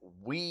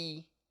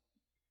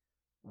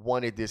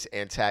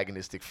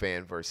antagonistic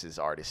fan versus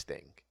artist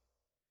thing.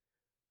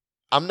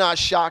 I'm not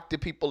shocked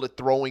that people are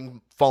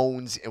throwing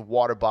phones and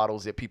water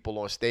bottles at people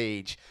on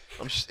stage.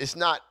 It's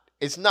not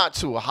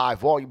to a high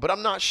volume, but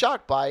I'm not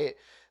shocked by it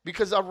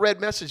because I've read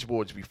message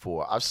boards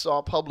before. I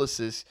saw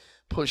publicists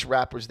push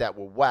rappers that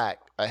were whack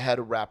ahead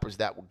of rappers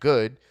that were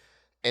good,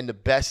 and the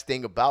best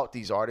thing about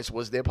these artists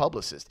was their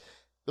publicists.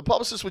 The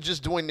publicists were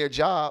just doing their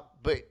job,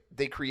 but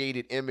they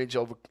created image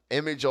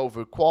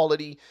over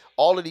quality.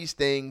 All of these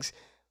things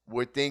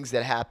were things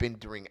that happened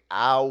during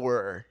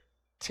our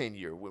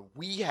tenure when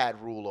we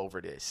had rule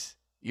over this.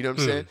 You know what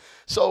I'm saying?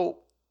 So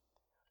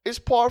it's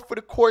par for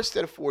the course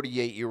that a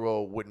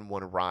 48-year-old wouldn't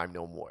want to rhyme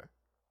no more.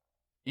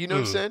 You know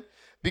what I'm saying?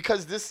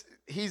 Because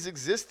he's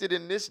existed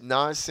in this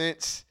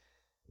nonsense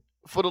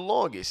for the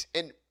longest.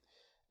 And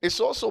it's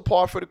also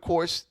par for the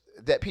course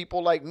that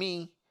people like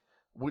me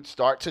would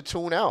start to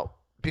tune out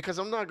because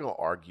I'm not going to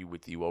argue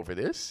with you over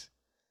this.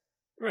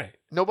 Right.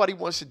 Nobody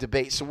wants to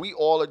debate. So we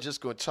all are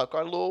just going to tuck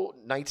our little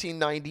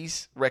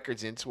 1990s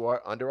records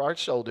under our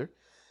shoulder,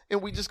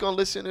 and we just going to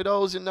listen to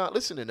those and not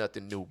listen to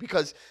nothing new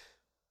because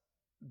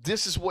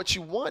this is what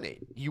you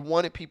wanted. You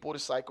wanted people to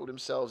cycle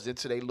themselves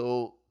into their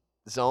little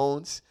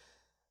zones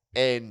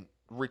and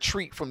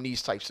retreat from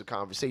these types of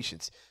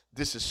conversations.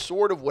 This is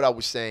sort of what I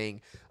was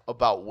saying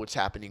about what's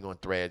happening on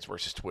Threads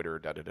versus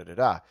Twitter,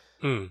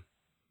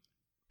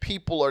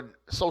 People are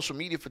social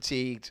media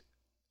fatigued,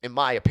 in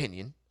my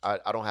opinion. I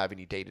don't have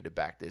any data to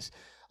back this,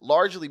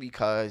 largely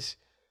because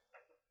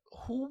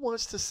who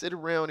wants to sit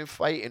around and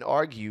fight and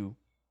argue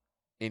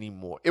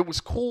anymore? It was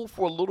cool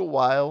for a little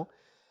while.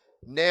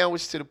 Now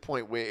it's to the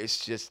point where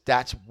it's just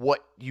that's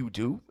what you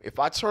do. If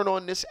I turn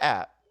on this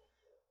app,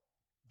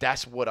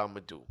 that's what I'm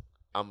gonna do.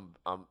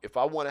 If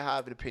I want to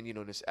have an opinion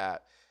on this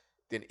app,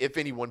 then if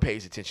anyone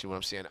pays attention to what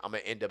I'm saying, I'm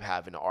gonna end up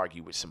having to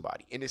argue with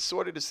somebody. And it's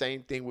sort of the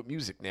same thing with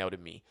music now to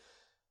me.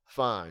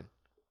 Fine,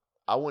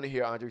 I want to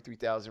hear Andre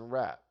 3000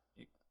 rap.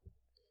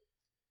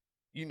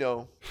 You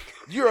know,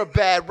 you're a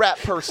bad rap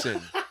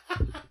person.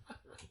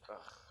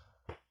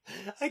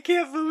 I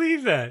can't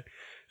believe that.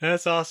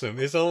 That's awesome.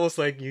 It's almost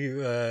like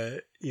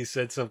you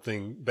said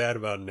something bad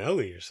about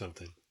Nelly or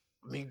something.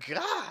 I mean,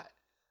 God.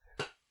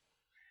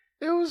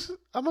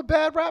 I'm a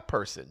bad rap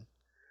person.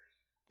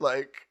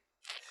 Like,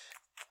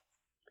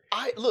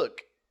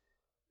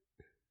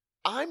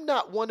 I'm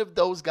not one of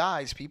those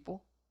guys,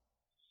 people.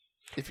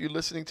 If you're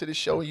listening to this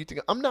show and you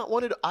think, I'm not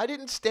one of I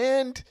didn't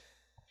stand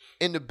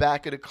in the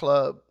back of the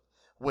club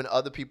when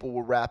other people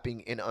were rapping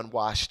in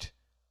unwashed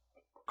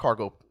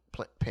cargo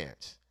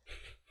pants.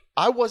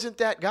 I wasn't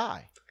that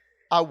guy.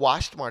 I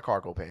washed my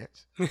cargo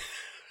pants.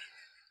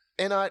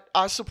 And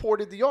I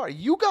supported the art.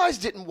 You guys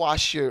didn't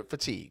wash your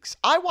fatigues.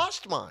 I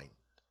washed mine.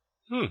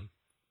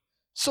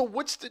 So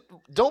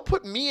don't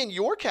put me in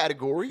your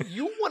category.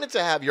 You wanted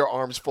to have your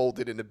arms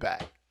folded in the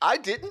back. I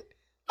didn't.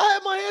 I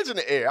had my hands in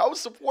the air. I was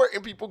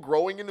supporting people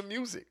growing in the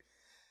music.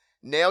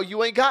 Now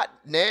you ain't got,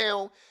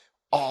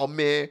 oh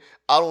man,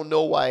 I don't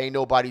know why ain't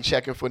nobody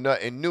checking for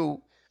nothing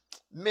new.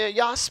 Man,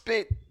 y'all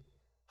spent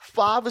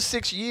 5 or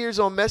 6 years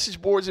on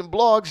message boards and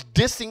blogs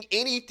dissing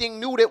anything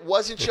new that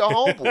wasn't your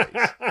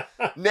homeboys.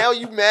 Now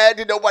you mad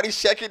that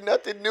nobody's checking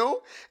nothing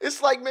new?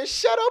 It's like, man,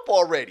 shut up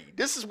already.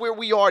 This is where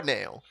we are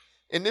now.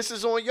 And this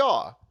is on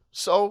y'all.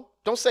 So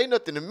don't say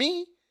nothing to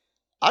me.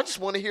 I just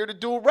want to hear the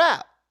dude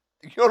rap.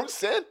 You know what I'm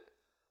saying?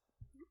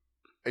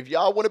 If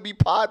y'all want to be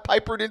Pied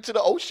Pipered into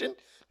the ocean,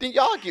 then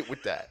y'all get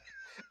with that.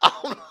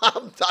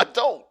 I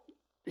don't.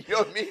 You know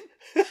what I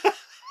mean?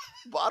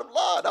 Bottom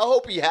line, I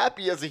hope he's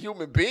happy as a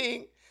human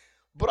being,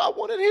 but I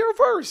want to hear a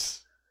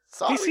verse.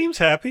 Sorry. He seems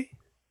happy.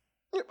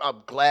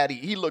 I'm glad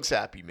he looks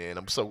happy, man.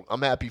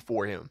 I'm happy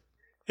for him.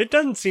 It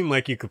doesn't seem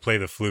like you could play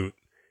the flute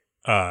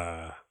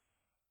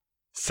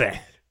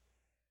sad.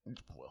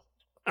 Well,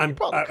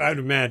 I'd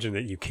imagine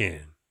that you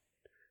can.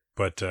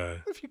 But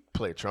if you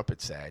play a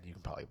trumpet sad, you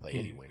can probably play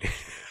anyway.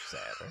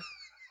 Sad,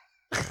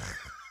 right?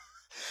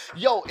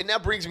 Yo, and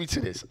that brings me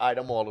to this. All right,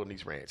 I'm all on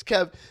these rants.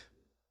 Kev,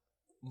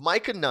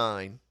 Micah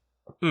 9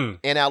 and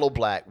Aloe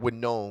Black were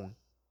known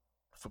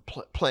for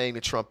playing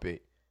the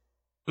trumpet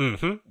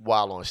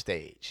while on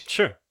stage.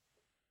 Sure.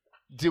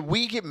 Did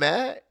we get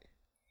mad?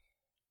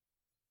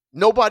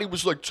 Nobody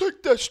was like,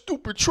 take that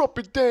stupid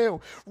trumpet down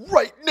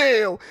right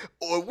now,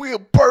 or we'll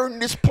burn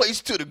this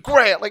place to the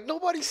ground. Like,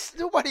 nobody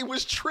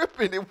was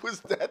tripping. It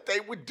was that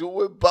they were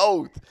doing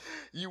both.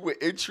 You were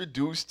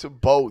introduced to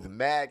both.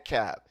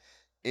 Madcap,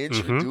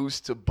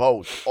 introduced to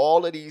both.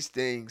 All of these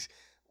things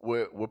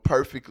were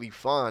perfectly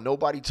fine.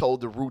 Nobody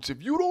told the Roots,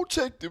 if you don't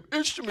take the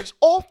instruments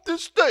off the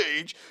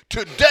stage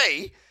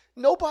today,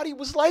 nobody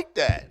was like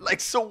that. Like,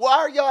 so why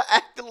are y'all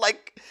acting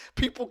like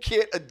people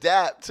can't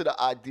adapt to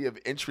the idea of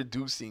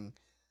introducing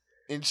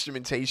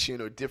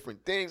instrumentation or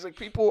different things? Like,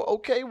 people are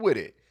okay with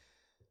it.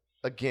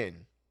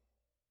 Again,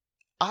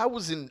 I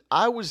was in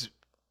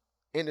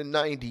the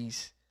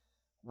 90s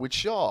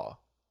with y'all.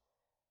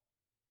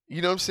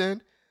 You know what I'm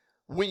saying?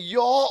 When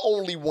y'all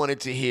only wanted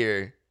to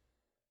hear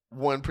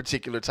one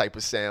particular type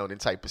of sound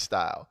and type of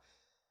style.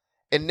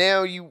 And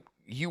now you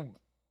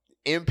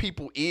in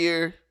people's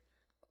ear,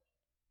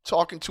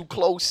 talking too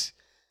close,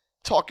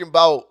 talking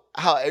about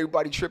how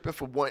everybody tripping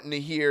for wanting to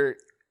hear,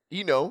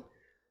 you know.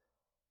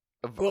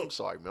 Well, I'm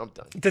sorry, man, I'm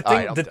done.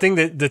 The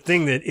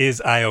thing that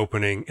is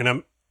eye-opening,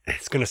 and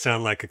it's going to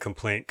sound like a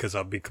complaint because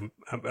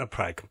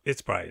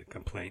it's probably a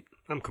complaint.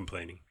 I'm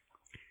complaining.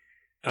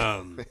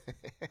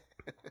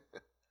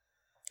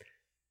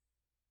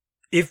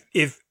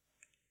 If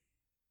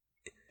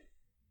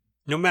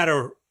no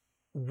matter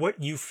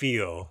what you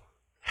feel,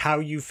 how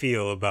you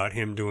feel about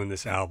him doing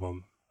this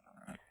album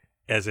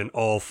as an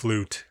all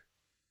flute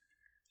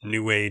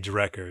new age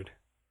record.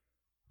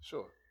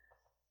 Sure.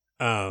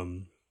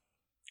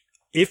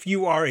 If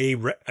you are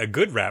a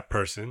good rap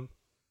person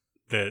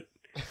that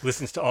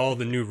listens to all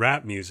the new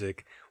rap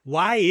music,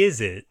 why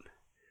is it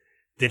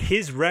that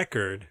his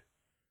record,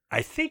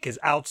 I think, has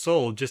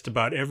outsold just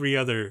about every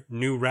other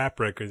new rap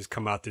record that's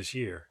come out this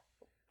year?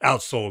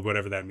 Outsold,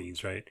 whatever that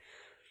means, right?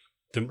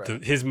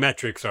 His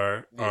metrics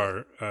are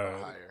higher.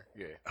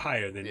 Yeah.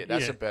 Higher than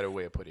that's a better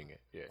way of putting it.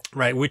 Yeah.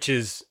 Right, which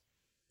is,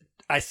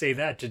 I say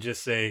that to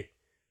just say,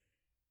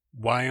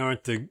 why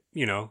aren't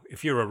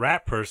if you're a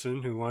rap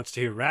person who wants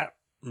to hear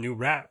new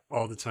rap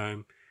all the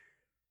time,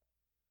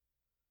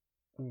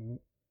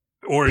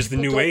 or is the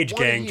new age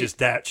gang just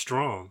that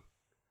strong?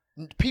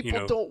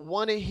 People don't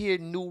want to hear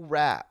new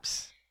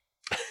raps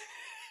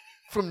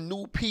from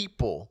new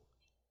people.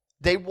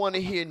 They want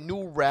to hear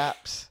new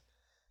raps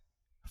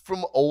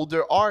from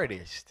older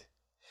artists.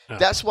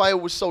 That's why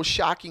it was so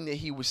shocking that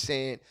he was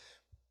saying.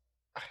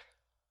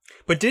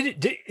 But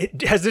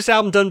has this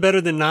album done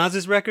better than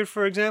Nas's record,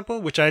 for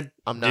example, which I'm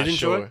not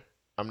enjoy? Sure.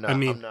 I'm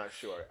not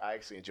sure. I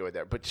actually enjoyed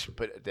that, but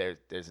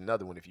there's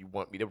another one if you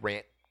want me to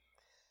rant.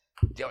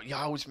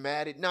 Y'all was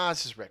mad at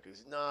Nas's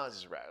records.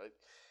 Nas's record.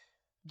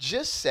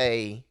 Just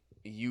say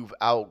you've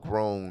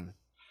outgrown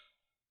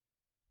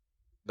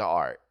the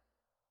art.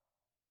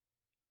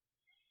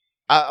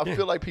 I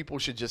feel like people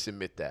should just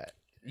admit that.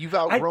 You've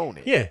outgrown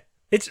it. Yeah.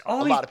 It's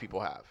all a lot of people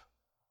have.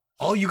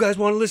 All you guys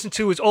want to listen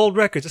to is old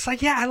records. It's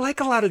like, yeah, I like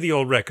a lot of the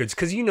old records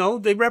because,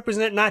 they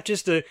represent not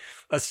just a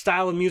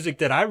style of music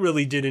that I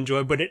really did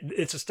enjoy, but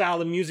it's a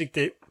style of music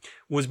that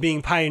was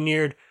being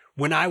pioneered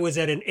when I was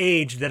at an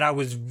age that I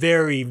was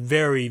very,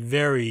 very,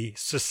 very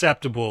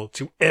susceptible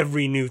to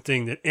every new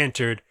thing that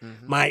entered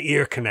my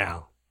ear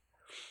canal.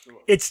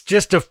 It's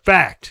just a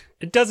fact.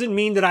 It doesn't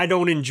mean that I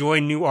don't enjoy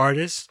new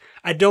artists.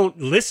 I don't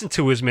listen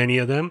to as many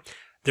of them.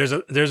 There's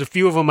a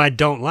few of them I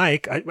don't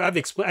like. I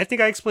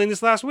think I explained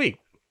this last week.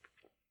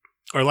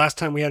 Or last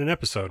time we had an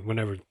episode,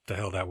 whenever the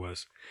hell that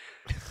was.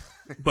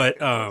 But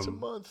it's a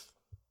month.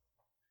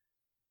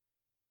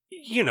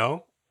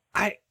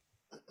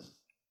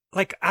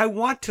 I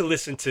want to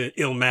listen to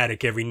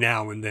Illmatic every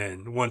now and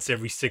then, once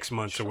every 6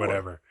 months or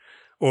whatever.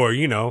 Or,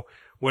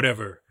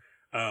 whatever.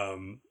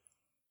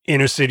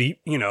 Inner city,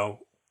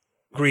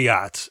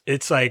 griots.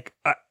 It's like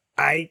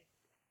I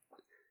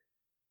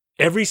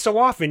every so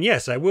often,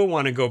 yes, I will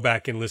want to go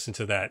back and listen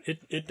to that.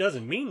 It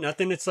doesn't mean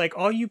nothing. It's like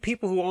all you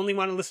people who only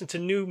want to listen to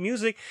new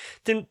music,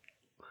 then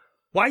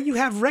why you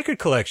have record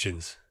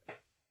collections?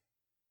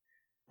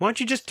 Why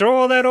don't you just throw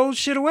all that old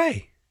shit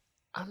away?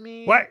 I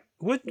mean, what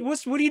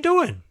are you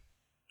doing?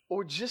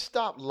 Or just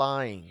stop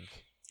lying.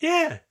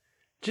 Yeah,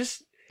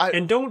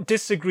 and don't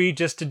disagree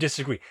just to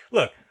disagree.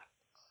 Look,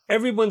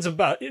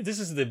 this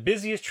is the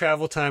busiest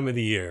travel time of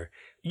the year.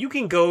 You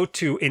can go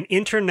to an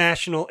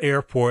international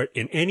airport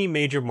in any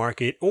major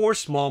market or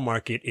small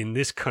market in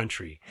this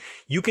country.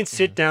 You can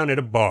sit down at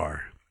a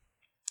bar.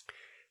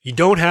 You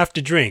don't have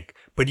to drink,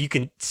 but you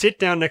can sit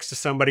down next to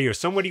somebody, or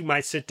somebody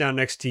might sit down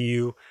next to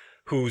you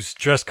who's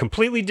dressed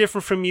completely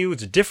different from you.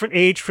 It's a different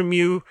age from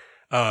you.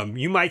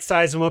 You might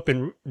size them up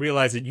and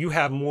realize that you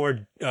have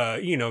more,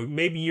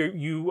 maybe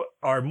you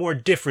are more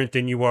different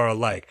than you are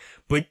alike.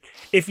 But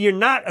if you're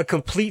not a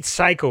complete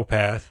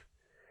psychopath,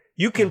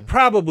 you can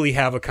probably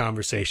have a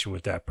conversation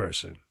with that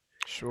person.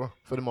 Sure,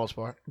 for the most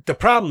part. The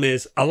problem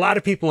is a lot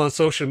of people on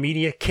social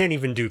media can't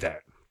even do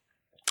that.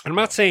 I'm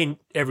not saying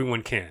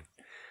everyone can.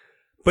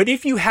 But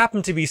if you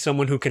happen to be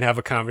someone who can have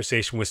a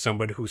conversation with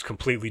somebody who's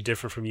completely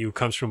different from you,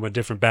 comes from a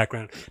different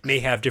background, may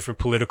have different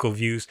political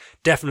views,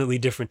 definitely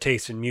different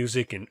tastes in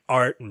music and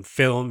art and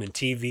film and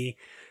TV,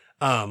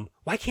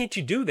 why can't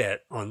you do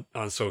that on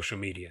social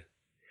media?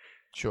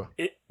 Sure.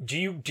 Do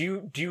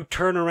you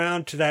turn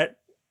around to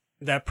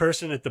that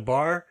person at the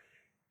bar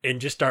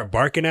and just start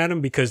barking at them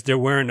because they're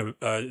wearing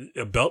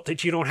a belt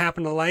that you don't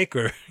happen to like,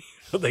 or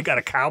they got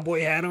a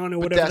cowboy hat on, or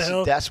whatever the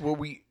hell?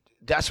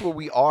 that's where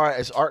we are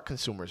as art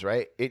consumers,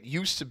 right? It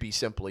used to be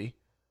simply,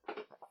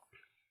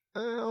 I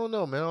don't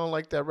know, man. I don't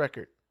like that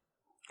record.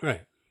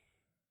 Right.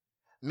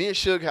 Me and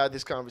Suge had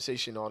this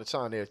conversation all the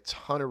time. There are a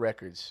ton of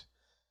records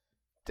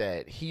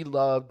that he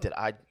loved that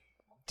I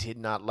did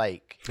not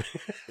like,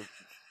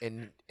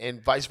 and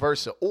vice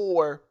versa.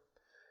 Or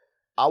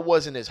I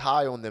wasn't as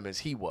high on them as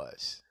he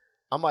was.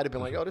 I might have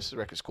been like, "Oh, this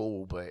record's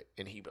cool,"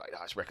 and he'd be like,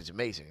 "Oh, this record's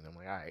amazing," and I'm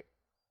like, "All right,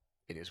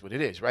 it is what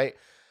it is, right?"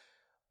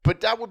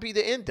 But that would be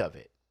the end of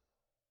it.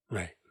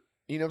 Right.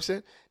 You know what I'm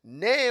saying?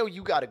 Now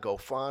you got to go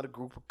find a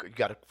group. You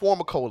got to form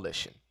a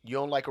coalition. You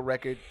don't like a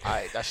record? All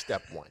right, that's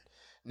step one.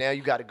 Now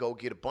you got to go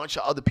get a bunch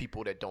of other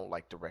people that don't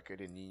like the record,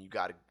 and then you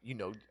got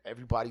to,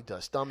 everybody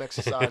does thumb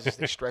exercises.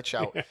 They stretch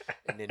out,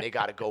 and then they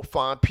got to go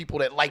find people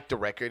that like the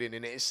record, and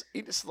then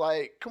it's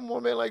like, come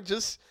on, man, like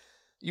just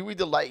you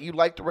either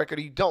like the record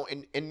or you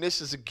don't. And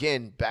this is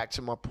again back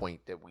to my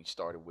point that we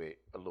started with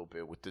a little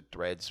bit with the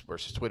threads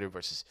versus Twitter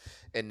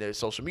and the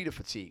social media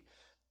fatigue.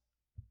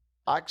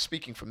 I'm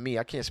speaking for me.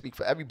 I can't speak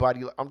for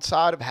everybody. I'm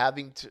tired of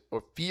having to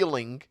or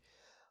feeling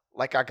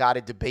like I got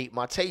to debate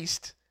my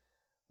taste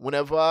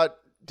whenever I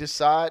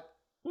decide.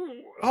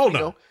 Hold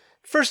on.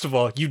 First of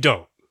all, you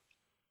don't.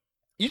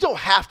 You don't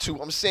have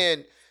to. I'm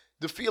saying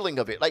the feeling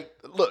of it. Like,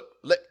 look,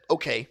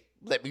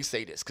 let me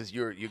say this because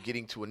you're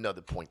getting to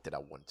another point that I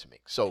wanted to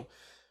make. So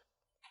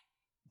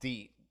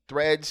the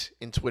threads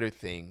and Twitter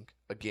thing,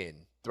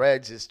 again,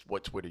 threads is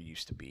what Twitter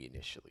used to be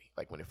initially,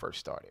 like when it first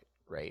started,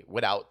 right?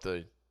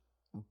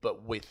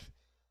 But with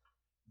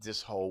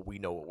this whole we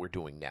know what we're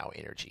doing now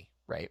energy,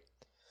 right?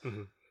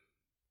 Mm-hmm.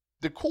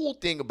 The cool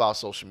thing about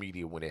social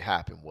media when it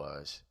happened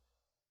was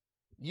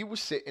you were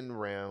sitting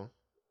around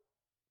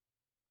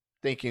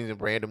thinking a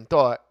random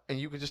thought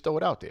and you could just throw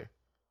it out there.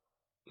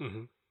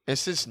 Mm-hmm. And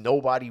since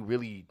nobody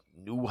really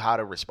knew how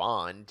to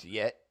respond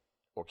yet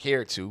or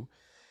cared to,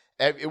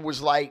 it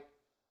was like,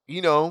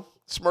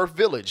 Smurf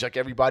Village. Like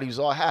everybody was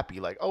all happy.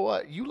 Like, oh,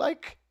 what? You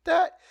like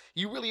that?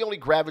 You really only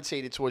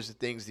gravitated towards the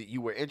things that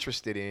you were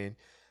interested in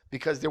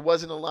because there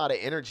wasn't a lot of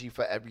energy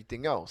for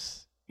everything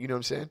else. You know what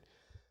I'm saying?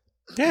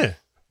 Yeah.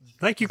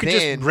 Like you could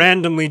just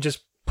randomly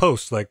just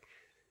post like,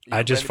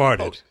 I just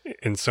farted.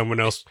 And someone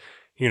else,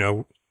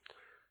 would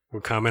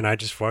comment, I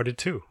just farted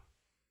too.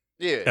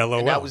 Yeah. LOL.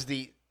 And that was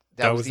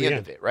the end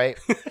of it, right?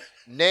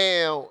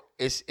 Now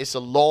it's a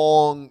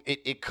long,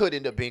 it could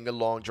end up being a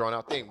long drawn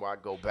out thing where I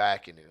go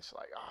back and it's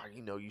like,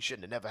 you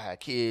shouldn't have never had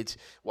kids.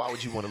 Why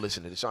would you want to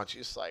listen to this? Aren't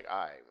you? It's like,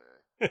 all right,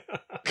 man.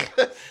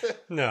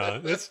 No,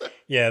 that's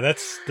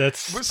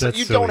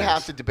you don't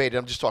have to debate it.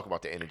 I'm just talking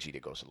about the energy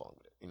that goes along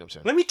with it. You know what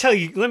I'm saying? Let me tell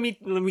you, let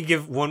me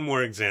give one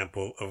more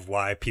example of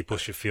why people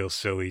should feel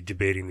silly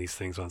debating these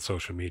things on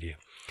social media.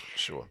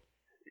 Sure.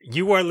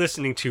 You are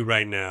listening to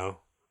right now,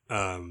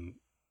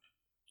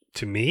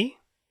 to me,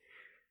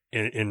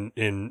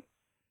 and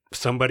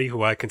somebody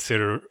who I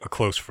consider a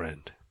close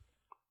friend.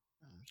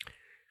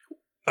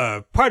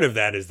 Part of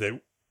that is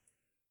that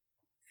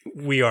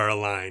we are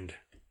aligned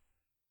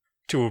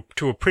to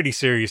a pretty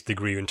serious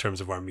degree in terms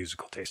of our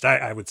musical taste.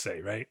 I would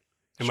say, right?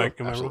 Am I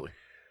absolutely.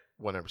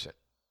 wrong? 100%.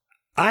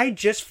 I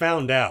just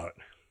found out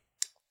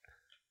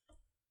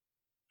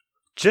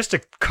just a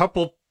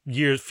couple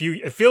years,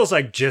 it feels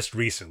like just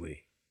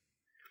recently,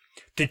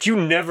 that you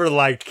never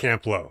liked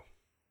Camp Lo.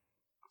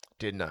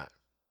 Did not.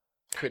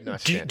 Could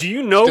not stand do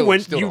you know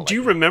do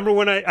you remember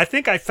when I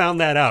think I found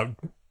that out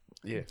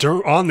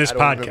on this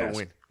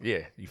podcast.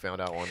 Yeah, you found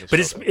out on this. But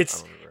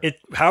it's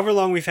however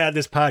long we've had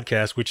this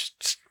podcast, which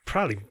is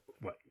probably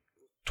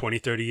 20,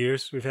 30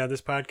 years we've had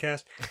this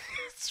podcast.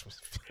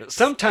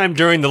 Sometime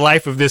during the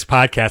life of this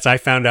podcast, I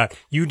found out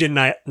you did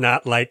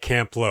not like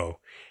Camp Lo.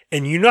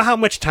 And you know how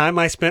much time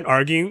I spent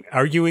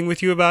arguing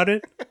with you about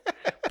it?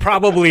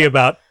 Probably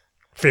about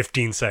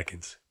 15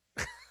 seconds.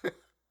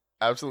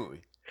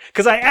 Absolutely.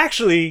 Because I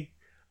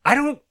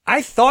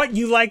thought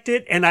you liked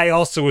it, and I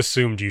also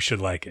assumed you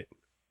should like it.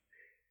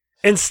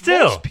 And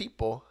still. Most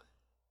people,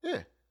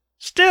 yeah.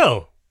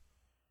 Still.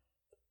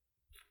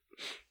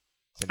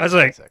 I was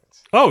like,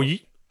 oh,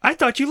 I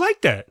thought you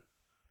liked that.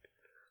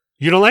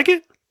 You don't like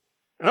it?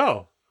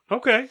 Oh,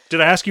 okay.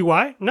 Did I ask you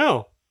why?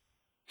 No.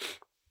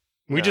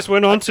 We just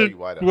went on to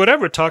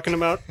whatever, talking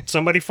about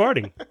somebody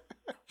farting.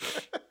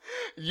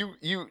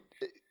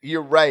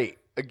 You're right.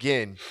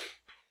 Again,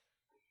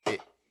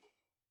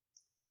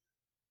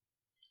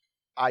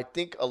 I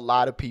think a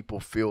lot of people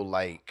feel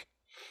like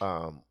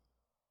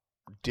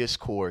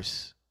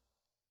discourse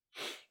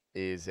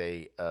is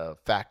a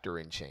factor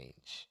in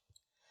change.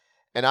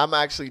 And I'm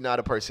actually not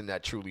a person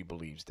that truly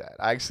believes that.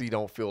 I actually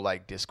don't feel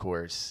like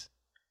discourse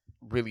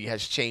really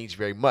has changed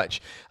very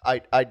much.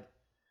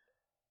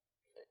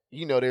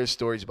 There's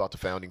stories about the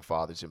founding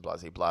fathers and blah,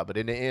 blah, blah. But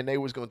in the end, they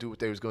was going to do what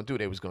they was going to do.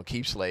 They was going to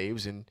keep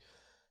slaves and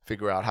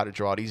figure out how to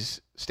draw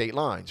these state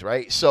lines,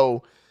 right?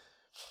 So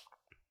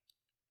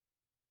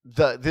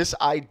this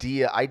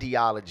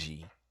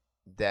ideology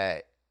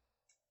that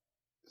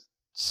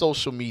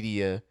social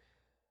media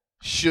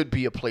should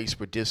be a place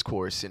for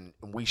discourse and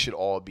we should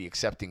all be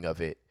accepting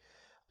of it,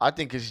 I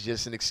think it's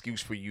just an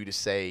excuse for you to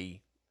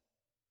say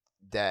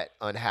that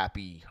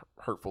unhappy,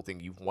 hurtful thing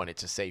you've wanted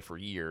to say for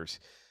years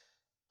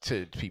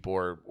to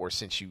people, or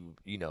since you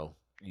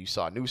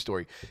saw a news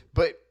story.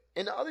 But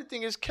and the other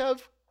thing is,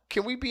 Kev,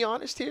 can we be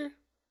honest here?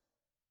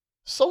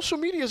 Social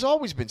media has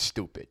always been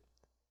stupid.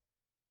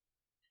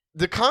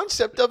 The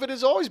concept of it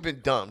has always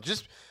been dumb.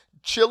 Just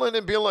chilling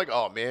and being like,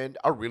 oh man,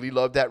 I really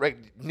love that. Right?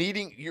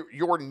 Needing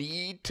your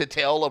need to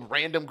tell a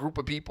random group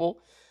of people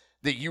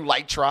that you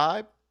like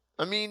Tribe.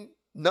 I mean,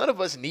 none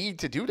of us need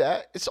to do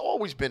that. It's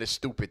always been a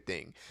stupid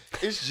thing.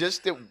 It's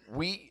just that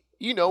we're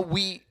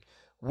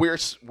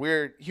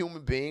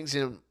human beings,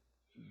 and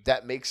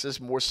that makes us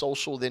more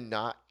social than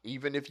not.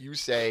 Even if you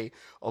say,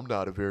 I'm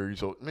not a very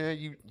social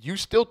man, you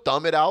still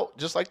thumb it out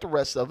just like the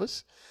rest of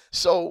us.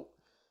 So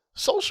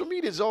social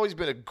media has always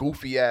been a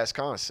goofy ass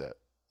concept.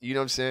 You know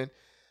what I'm saying?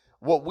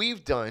 What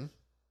we've done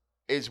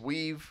is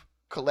we've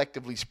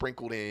collectively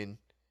sprinkled in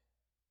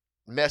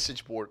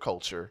message board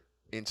culture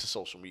into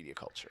social media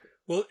culture.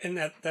 Well, and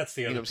that's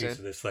the other piece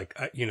of this. Like,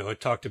 I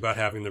talked about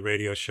having the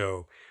radio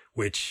show,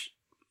 which,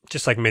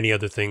 just like many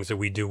other things that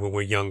we do when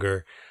we're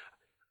younger,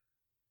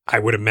 I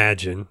would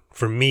imagine,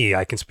 for me,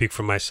 I can speak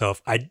for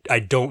myself, I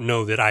don't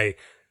know that I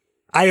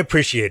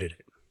appreciated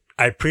it.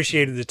 I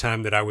appreciated the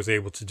time that I was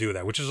able to do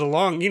that, which is a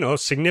long,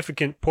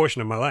 significant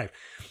portion of my life.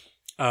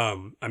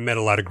 I met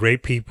a lot of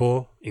great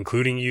people,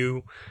 including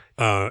you,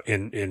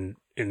 in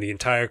the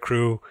entire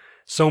crew.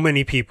 So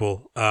many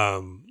people,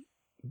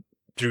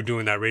 through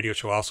doing that radio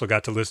show. I also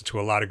got to listen to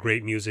a lot of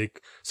great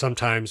music,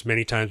 sometimes,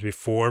 many times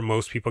before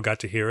most people got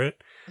to hear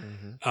it.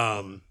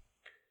 Mm-hmm.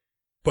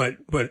 But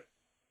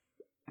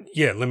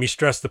yeah, let me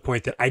stress the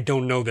point that I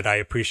don't know that I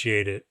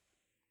appreciated it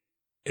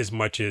as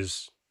much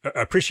as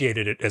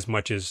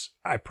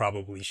I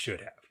probably should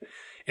have.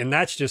 And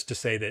that's just to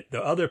say that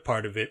the other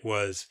part of it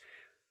was,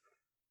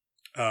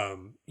 as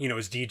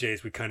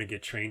DJs, we kind of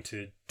get trained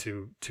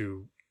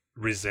to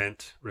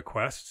resent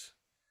requests.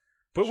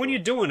 But when you're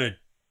doing a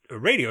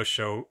radio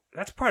show,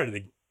 that's part of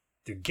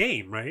the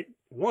game, right?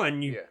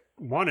 One, you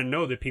want to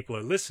know that people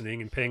are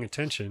listening and paying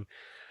attention,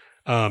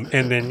 and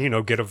then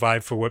get a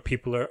vibe for what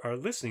people are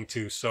listening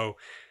to. So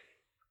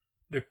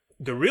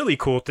the really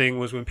cool thing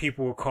was when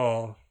people would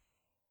call,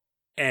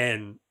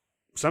 and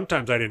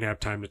sometimes I didn't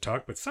have time to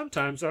talk, but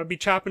sometimes I'd be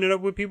chopping it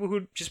up with people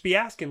who'd just be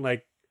asking,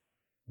 like,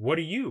 what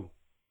are you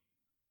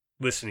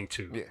listening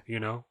to?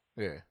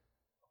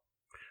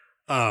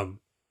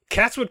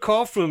 Cats would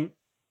call from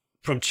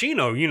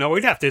Chino,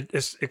 we'd have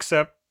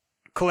to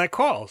collect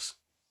calls.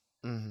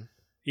 Mm-hmm.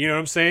 You know what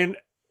I'm saying?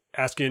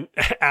 Asking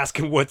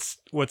what's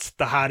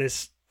the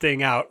hottest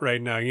thing out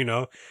right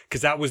now,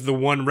 because that was the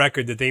one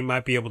record that they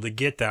might be able to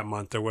get that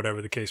month, or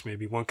whatever the case may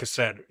be, one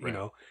cassette,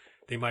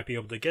 they might be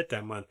able to get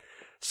that month.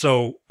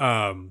 So,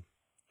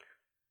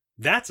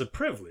 that's a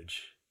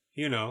privilege,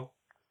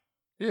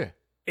 Yeah.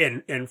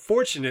 And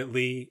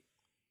fortunately,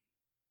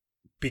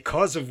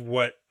 because of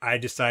what I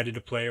decided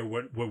to play, or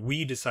what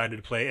we decided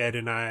to play, Ed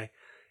and I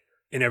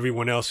and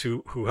everyone else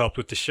who helped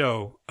with the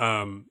show,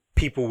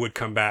 people would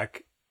come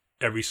back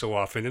every so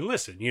often and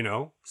listen,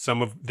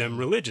 some of them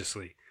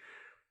religiously,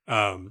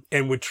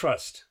 and would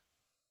trust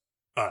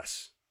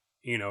us,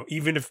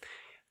 even if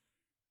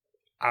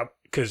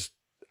because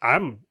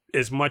I'm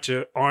as much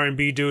a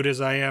R&B dude as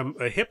I am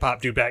a hip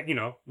hop dude back,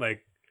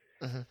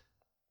 mm-hmm.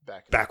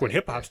 back when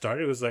hip hop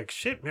started. It was like,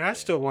 shit, man, I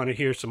still want to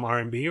hear some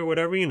R&B or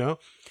whatever,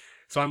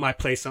 So I might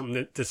play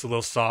something that's a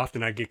little soft,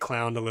 and I get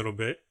clowned a little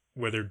bit,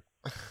 whether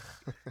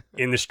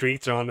in the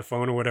streets or on the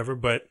phone or whatever.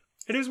 But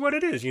it is what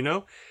it is,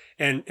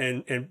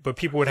 but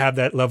people would have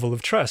that level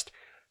of trust.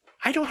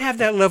 I don't have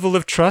that level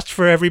of trust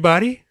for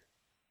everybody.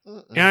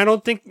 Mm-mm. And I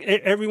don't think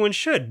everyone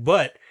should.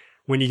 But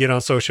when you get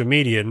on social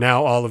media,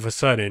 now all of a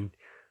sudden,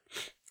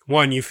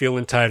 one, you feel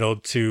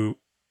entitled to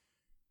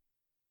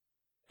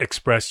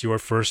express your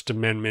First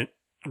Amendment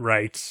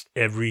rights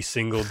every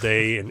single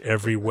day, in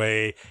every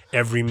way,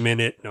 every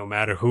minute, no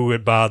matter who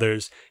it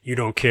bothers. You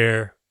don't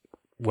care,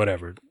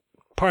 whatever.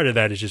 Part of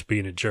that is just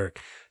being a jerk.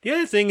 The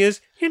other thing is,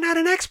 you're not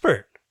an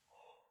expert.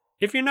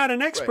 If you're not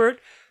an expert,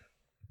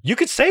 you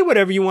could say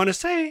whatever you want to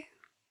say,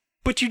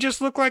 but you just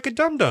look like a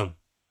dum-dum.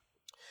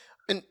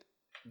 And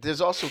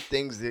there's also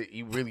things that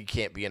you really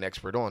can't be an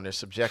expert on. They're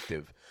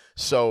subjective.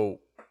 So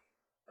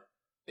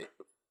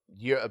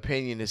your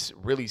opinion is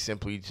really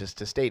simply just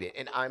to state it.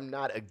 And I'm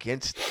not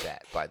against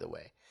that, by the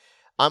way.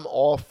 I'm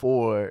all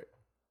for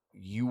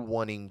you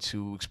wanting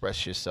to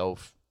express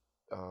yourself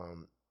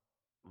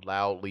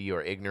loudly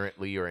or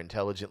ignorantly or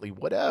intelligently,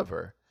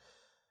 whatever.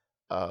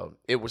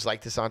 It was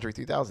like this Andre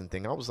 3000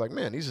 thing. I was like,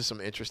 man, these are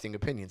some interesting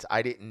opinions.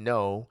 I didn't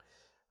know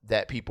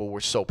that people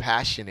were so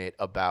passionate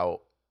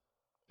about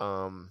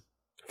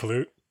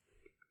flute.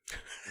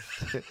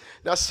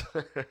 That's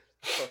I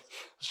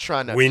was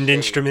trying to wind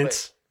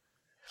instruments.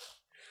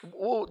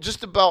 Well,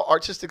 just about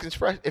artistic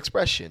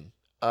expression.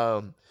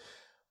 But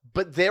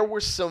there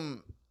were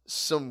some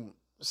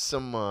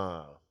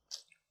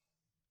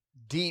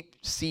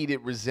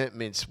deep-seated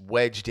resentments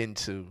wedged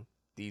into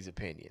these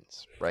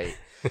opinions, right?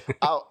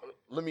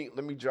 Let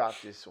me drop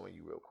this on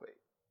you real quick.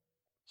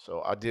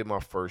 So I did my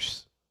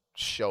first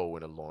show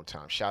in a long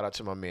time. Shout out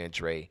to my man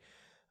Dre.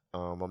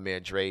 My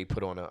man Dre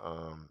put on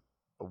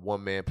a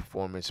one-man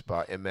performance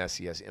about MS.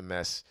 He has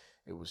MS.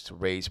 It was to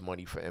raise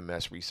money for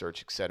MS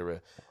research,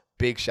 etc.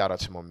 Big shout out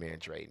to my man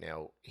Dre.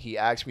 Now, he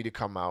asked me to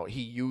come out.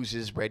 He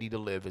uses Ready to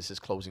Live as his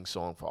closing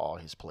song for all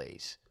his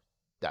plays.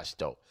 That's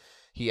dope.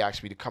 He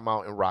asked me to come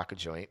out and rock a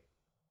joint.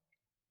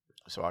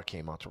 So I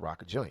came out to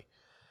rock a joint.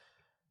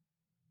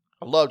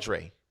 I love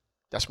Dre.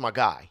 That's my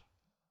guy.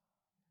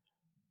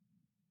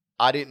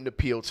 I didn't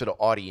appeal to the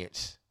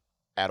audience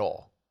at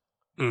all.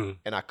 And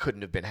I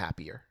couldn't have been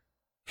happier.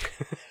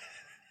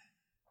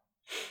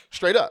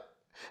 Straight up.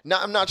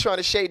 Now, I'm not trying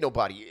to shade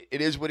nobody.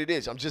 It is what it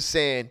is. I'm just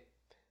saying,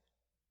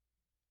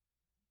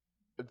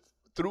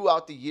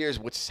 throughout the years,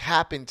 what's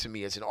happened to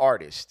me as an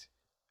artist,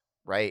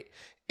 right,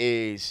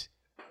 is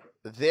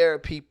there are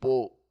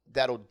people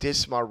that'll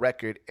diss my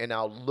record, and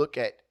I'll look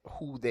at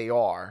who they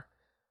are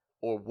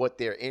or what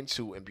they're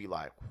into and be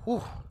like,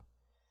 whew,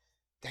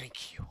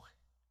 thank you.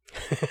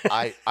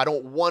 I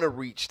don't want to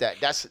reach that.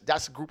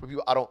 That's a group of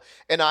people I don't,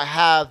 and I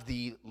have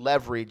the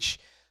leverage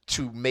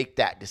to make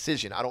that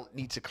decision. I don't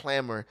need to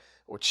clamor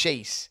or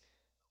chase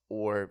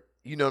or,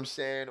 you know what I'm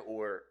saying,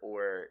 or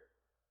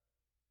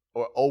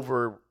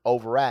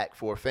overact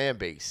for a fan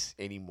base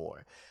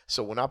anymore.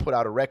 So when I put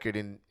out a record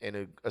and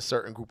a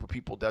certain group of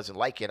people doesn't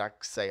like it, I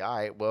say, all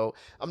right, well,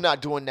 I'm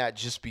not doing that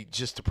just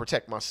to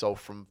protect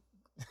myself from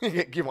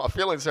get my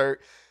feelings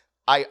hurt.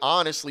 I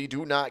honestly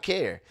do not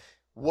care.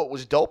 What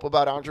was dope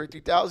about Andre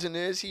 3000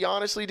 is he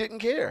honestly didn't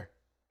care.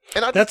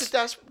 And I think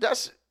that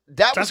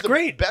was the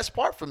great. Best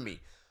part for me.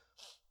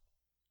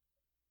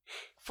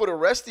 For the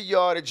rest of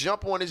y'all to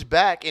jump on his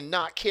back and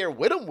not care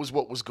with him was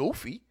what was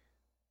goofy.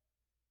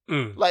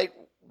 Like,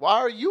 why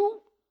are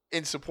you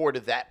in support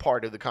of that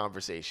part of the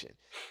conversation?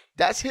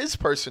 That's his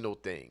personal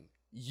thing.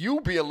 You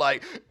being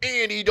like,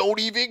 and he don't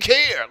even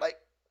care. Like,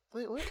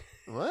 wait,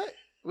 what?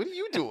 What are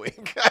you doing?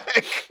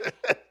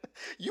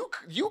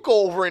 You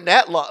go over in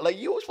that lot. Like,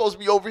 you were supposed to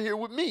be over here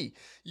with me.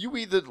 You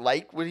either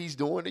like what he's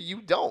doing or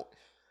you don't.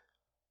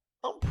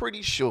 I'm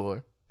pretty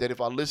sure that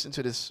if I listen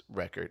to this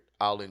record,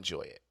 I'll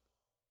enjoy it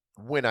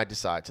when I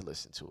decide to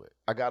listen to it.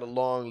 I got a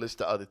long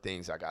list of other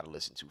things I got to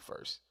listen to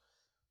first.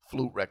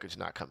 Flute Records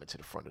not coming to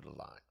the front of the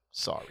line.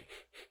 Sorry.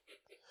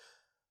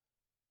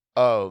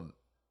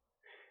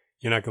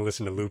 You're not gonna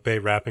listen to Lupe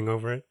rapping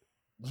over it?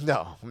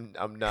 No,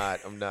 I'm not.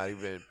 I'm not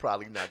even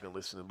probably not gonna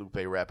listen to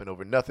Lupe rapping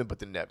over nothing but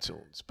the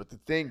Neptunes. But the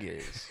thing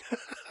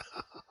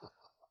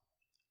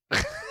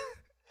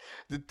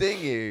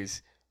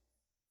is,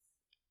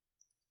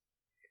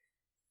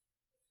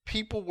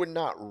 people were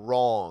not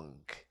wrong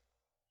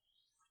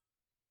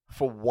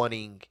for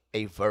wanting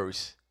a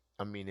verse.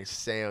 I mean, it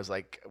sounds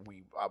like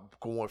I'm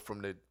going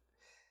from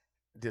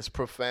this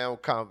profound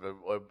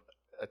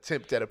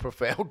attempt at a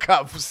profound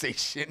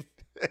conversation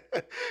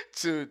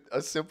to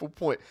a simple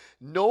point.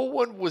 No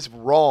one was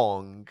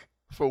wrong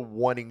for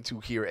wanting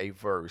to hear a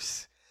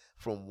verse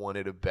from one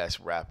of the best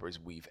rappers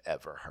we've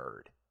ever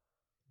heard.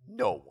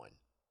 No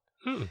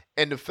one.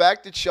 And the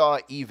fact that y'all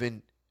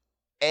even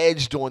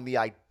edged on the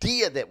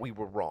idea that we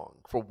were wrong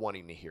for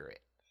wanting to hear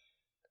it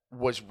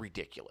was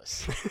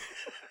ridiculous.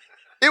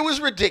 It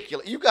was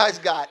ridiculous. You guys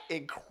got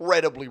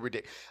incredibly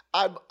ridiculous.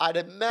 I'd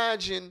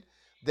imagine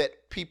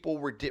that people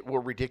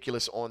were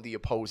ridiculous on the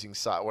opposing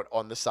side, or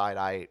on the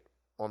side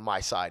on my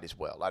side as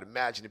well. I'd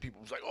imagine that people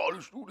was like, "Oh,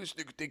 who this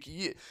nigga think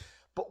he is?"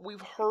 But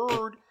we've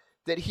heard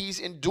that he's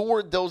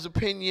endured those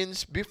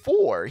opinions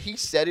before. He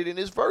said it in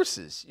his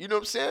verses. You know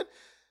what I'm saying?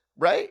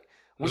 Right?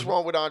 What's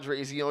wrong with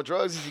Andre? Is he on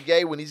drugs? Is he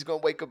gay? When he's gonna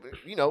wake up?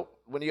 You know,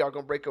 when y'all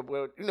gonna break up?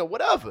 Well, you know,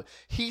 whatever.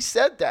 He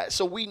said that,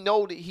 so we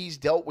know that he's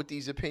dealt with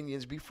these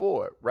opinions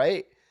before,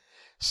 right?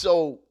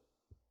 So,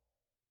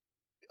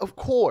 of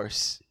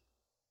course,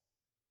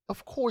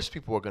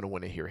 people are gonna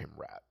want to hear him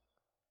rap.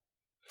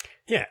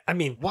 Yeah, I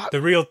mean,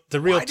 the real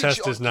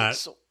test is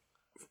not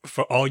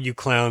for all you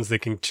clowns that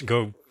can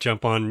go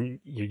jump on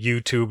your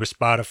YouTube or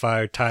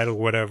Spotify or Tidal,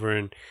 whatever,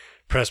 and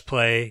press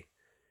play,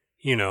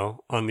 you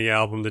know, on the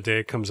album the day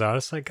it comes out.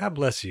 It's like, God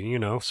bless you, you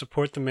know,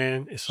 support the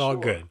man. It's all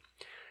good.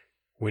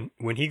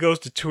 When he goes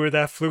to tour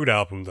that Flute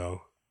album,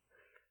 though,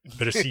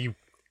 better see you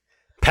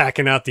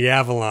packing out the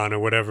Avalon or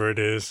whatever it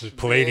is,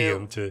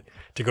 Palladium, to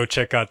go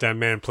check out that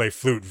man play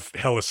flute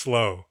hella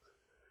slow.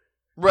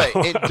 Right,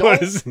 and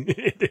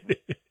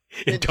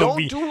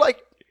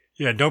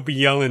don't be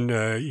yelling,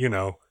 you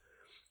know,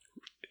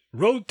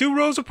 do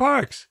Rosa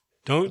Parks.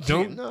 Don't.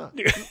 No.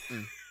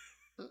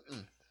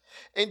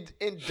 And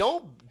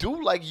don't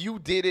do like you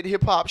did at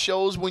hip hop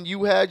shows when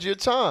you had your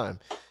time.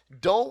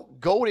 Don't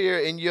go there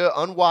in your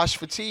unwashed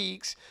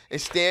fatigues and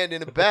stand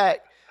in the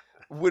back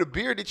with a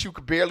beer that you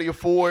could barely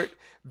afford,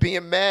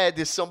 being mad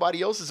that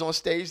somebody else is on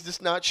stage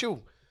that's not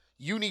you.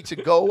 You need to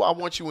go. I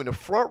want you in the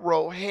front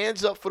row,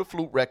 hands up for the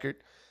Flute record,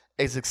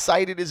 as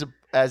excited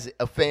as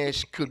a fan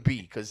could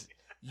be, because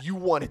you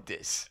wanted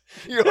this.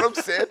 You know what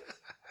I'm saying?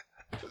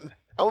 I'm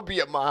gonna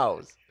be at my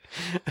house.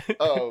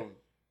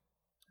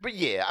 But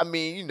yeah, I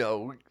mean, you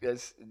know,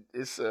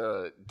 it's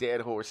a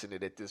dead horse in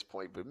it at this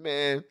point. But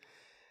man,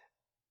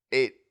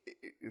 it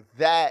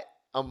that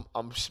I'm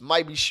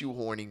might be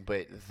shoehorning,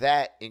 but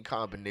that in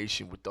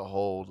combination with the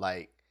whole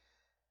like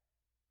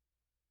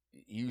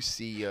you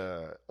see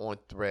on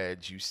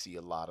threads, you see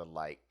a lot of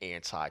like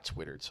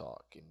anti-Twitter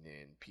talk, and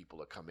then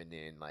people are coming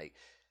in like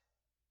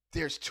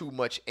there's too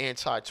much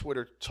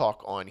anti-Twitter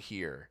talk on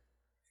here.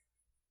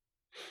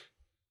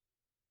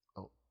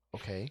 Oh,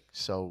 okay,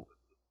 so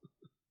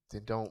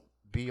then don't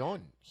be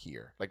on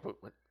here. Like what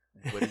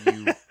do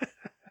you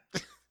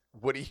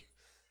what do you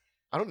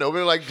I don't know,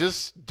 but like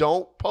just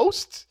don't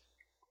post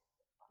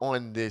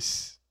on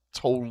this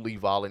totally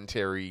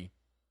voluntary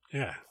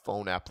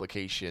phone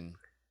application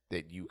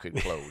that you could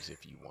close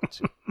if you want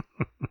to.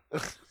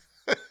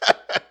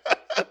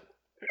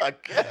 I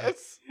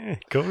guess. Yeah,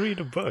 go read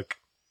a book.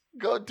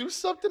 Go do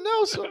something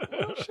else.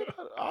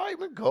 I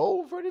even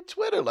go over to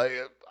Twitter. Like,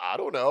 I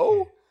don't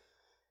know.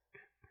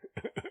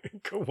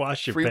 Go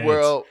wash your free pants.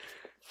 World,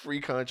 free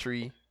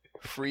country,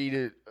 free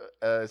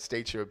to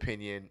state your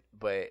opinion.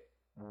 But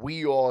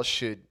we all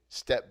should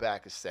step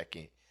back a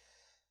second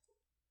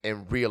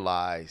and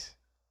realize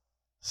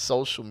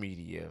social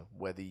media,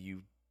 whether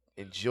you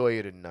enjoy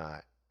it or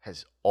not,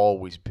 has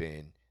always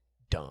been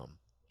dumb.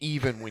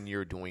 Even when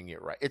you're doing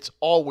it right. It's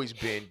always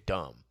been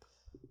dumb.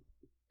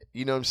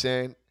 You know what I'm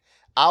saying?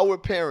 Our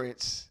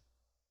parents,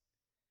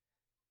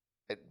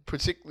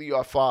 particularly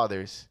our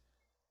fathers,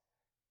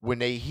 when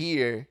they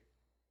hear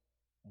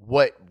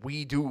what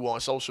we do on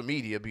social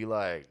media, be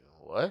like,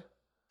 what?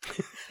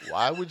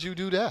 Why would you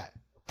do that?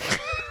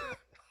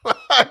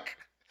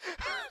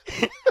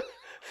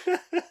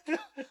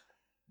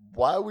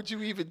 Why would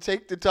you even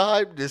take the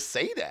time to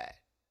say that?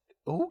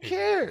 Who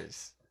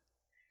cares?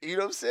 You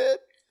know what I'm saying?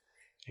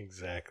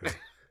 Exactly.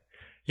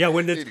 Yeah,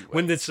 when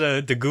it's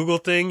the Google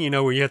thing, you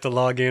know, where you have to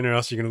log in or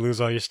else you're going to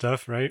lose all your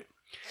stuff, right?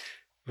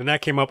 When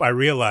that came up, I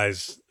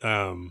realized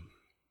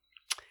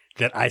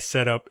that I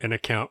set up an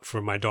account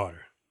for my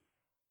daughter.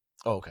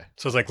 Oh, okay.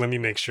 So I was like, let me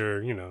make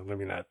sure, you know, let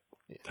me not,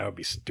 that would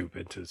be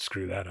stupid to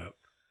screw that up.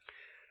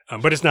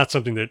 But it's not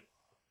something that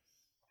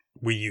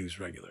we use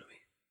regularly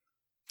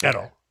at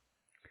all.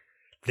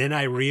 Then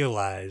I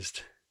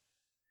realized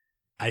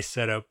I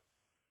set up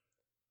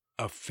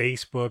a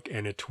Facebook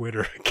and a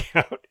Twitter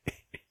account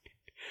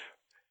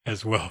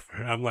as well.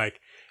 I'm like,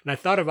 and I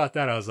thought about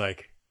that. I was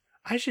like,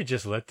 I should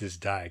just let this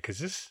die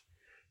because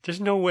there's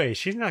no way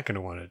she's not going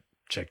to want to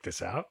check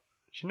this out.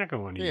 She's not going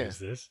to want to use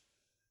this.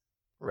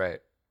 Right.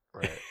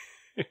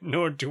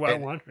 Nor do I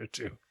want her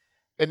to.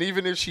 And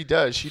even if she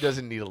does, she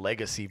doesn't need a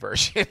legacy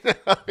version.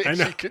 I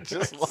know. She could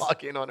just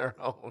log in on her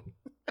own.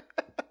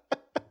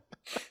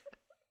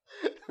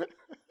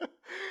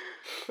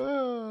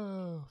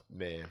 Oh,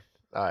 man.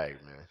 All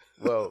right, man.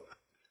 Well,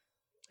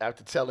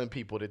 after telling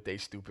people that they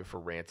stupid for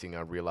ranting,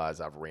 I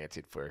realize I've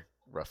ranted for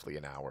roughly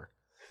an hour.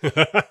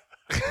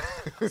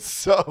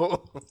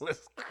 So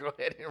let's go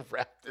ahead and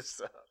wrap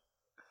this up.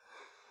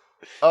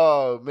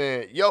 Oh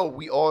man, yo,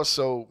 we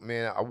also,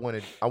 man, I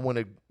want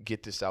to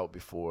get this out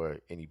before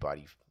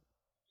anybody.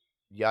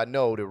 Y'all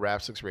know that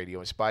Rap Sucks Radio,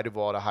 in spite of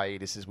all the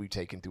hiatuses we've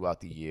taken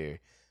throughout the year,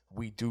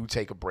 we do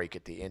take a break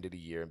at the end of the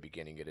year and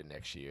beginning of the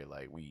next year.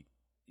 Like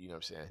you know what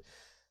I'm saying?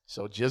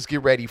 So just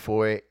get ready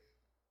for it.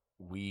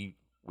 We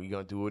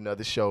gonna do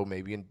another show,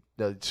 maybe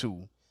another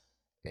 2,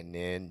 and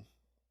then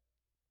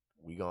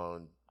we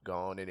gonna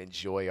go on and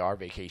enjoy our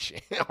vacation.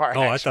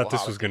 I thought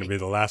this was gonna be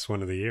the last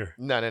one of the year.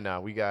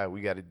 No. We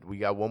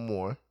got one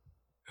more.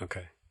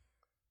 Okay.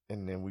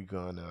 And then we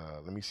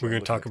gonna let me see. We're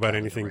gonna talk about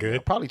anything good. Now.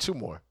 Probably 2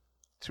 more.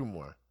 2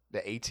 more. The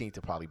 18th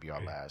will probably be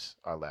our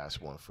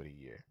last one for the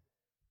year.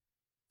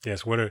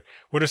 Yes. What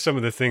are some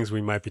of the things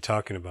we might be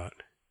talking about?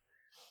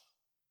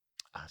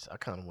 I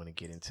kind of want to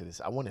get into this.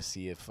 I want to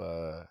see if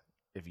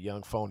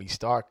young Phony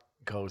Stark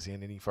goes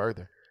in any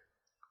further.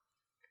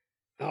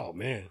 Oh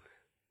man.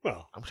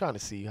 Well, I'm trying to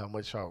see how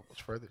much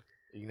further.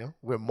 You know,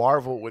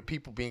 with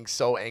people being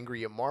so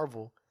angry at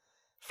Marvel,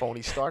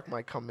 Phony Stark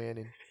might come in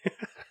and.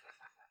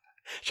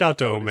 Shout out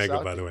to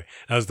Omega, by the way.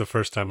 That was the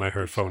first time I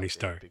heard Phony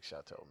Stark. Big shout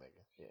out to Omega.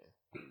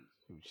 Yeah.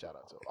 Huge shout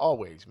out to him.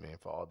 Always, man,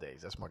 for all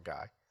days. That's my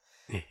guy.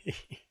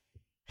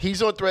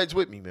 He's on threads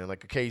with me, man.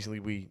 Like occasionally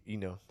we, you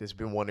know, there's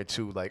been 1 or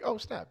 2 like, oh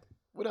snap,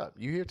 what up?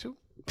 You here too?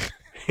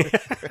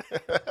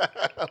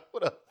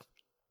 What up?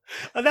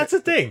 That's the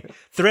thing.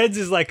 Threads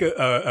is like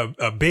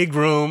a big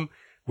room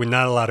with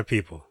not a lot of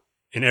people,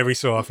 and every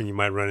so often you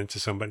might run into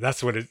somebody.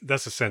 That's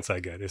the sense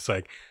I get. It's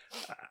like,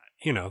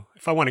 you know,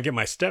 if I want to get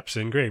my steps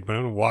in, great, but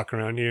I'm gonna walk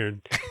around here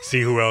and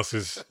see who else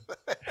is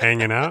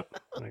hanging out.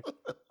 Like,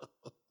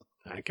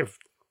 I can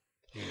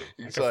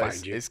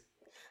find you. It's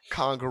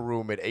conga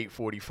room at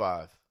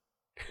 8:45.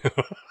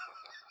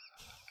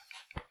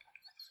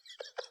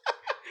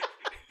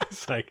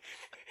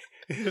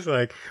 It's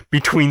like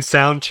between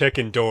sound check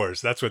and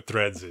doors. That's what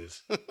Threads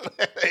is.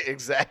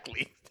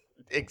 Exactly.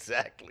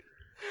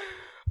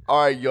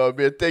 All right, y'all,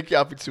 man. Thank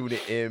y'all for tuning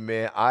in,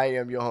 man. I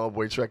am your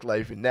homeboy Trek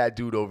Life, and that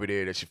dude over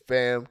there, that's your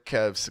fam,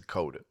 Kev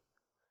Sakota.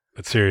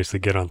 But seriously,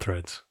 get on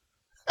Threads.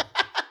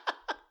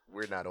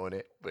 We're not on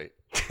it, but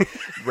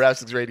Rap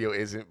Sucks Radio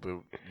isn't,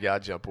 but y'all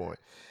jump on.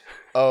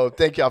 Oh,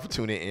 thank y'all for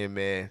tuning in,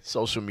 man.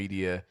 Social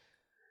media,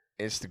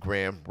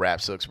 Instagram, Rap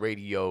Sucks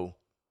Radio,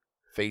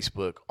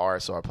 Facebook,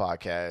 RSR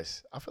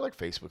Podcast. I feel like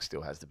Facebook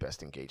still has the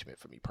best engagement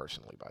for me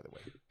personally, by the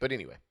way. But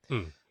anyway,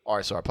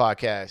 RSR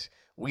Podcast.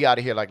 We out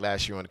of here like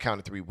last year on the count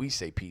of 3. We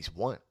say peace.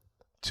 1,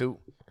 2,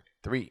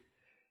 3.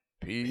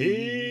 Peace.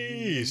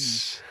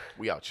 Peace.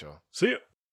 We out, y'all. See ya.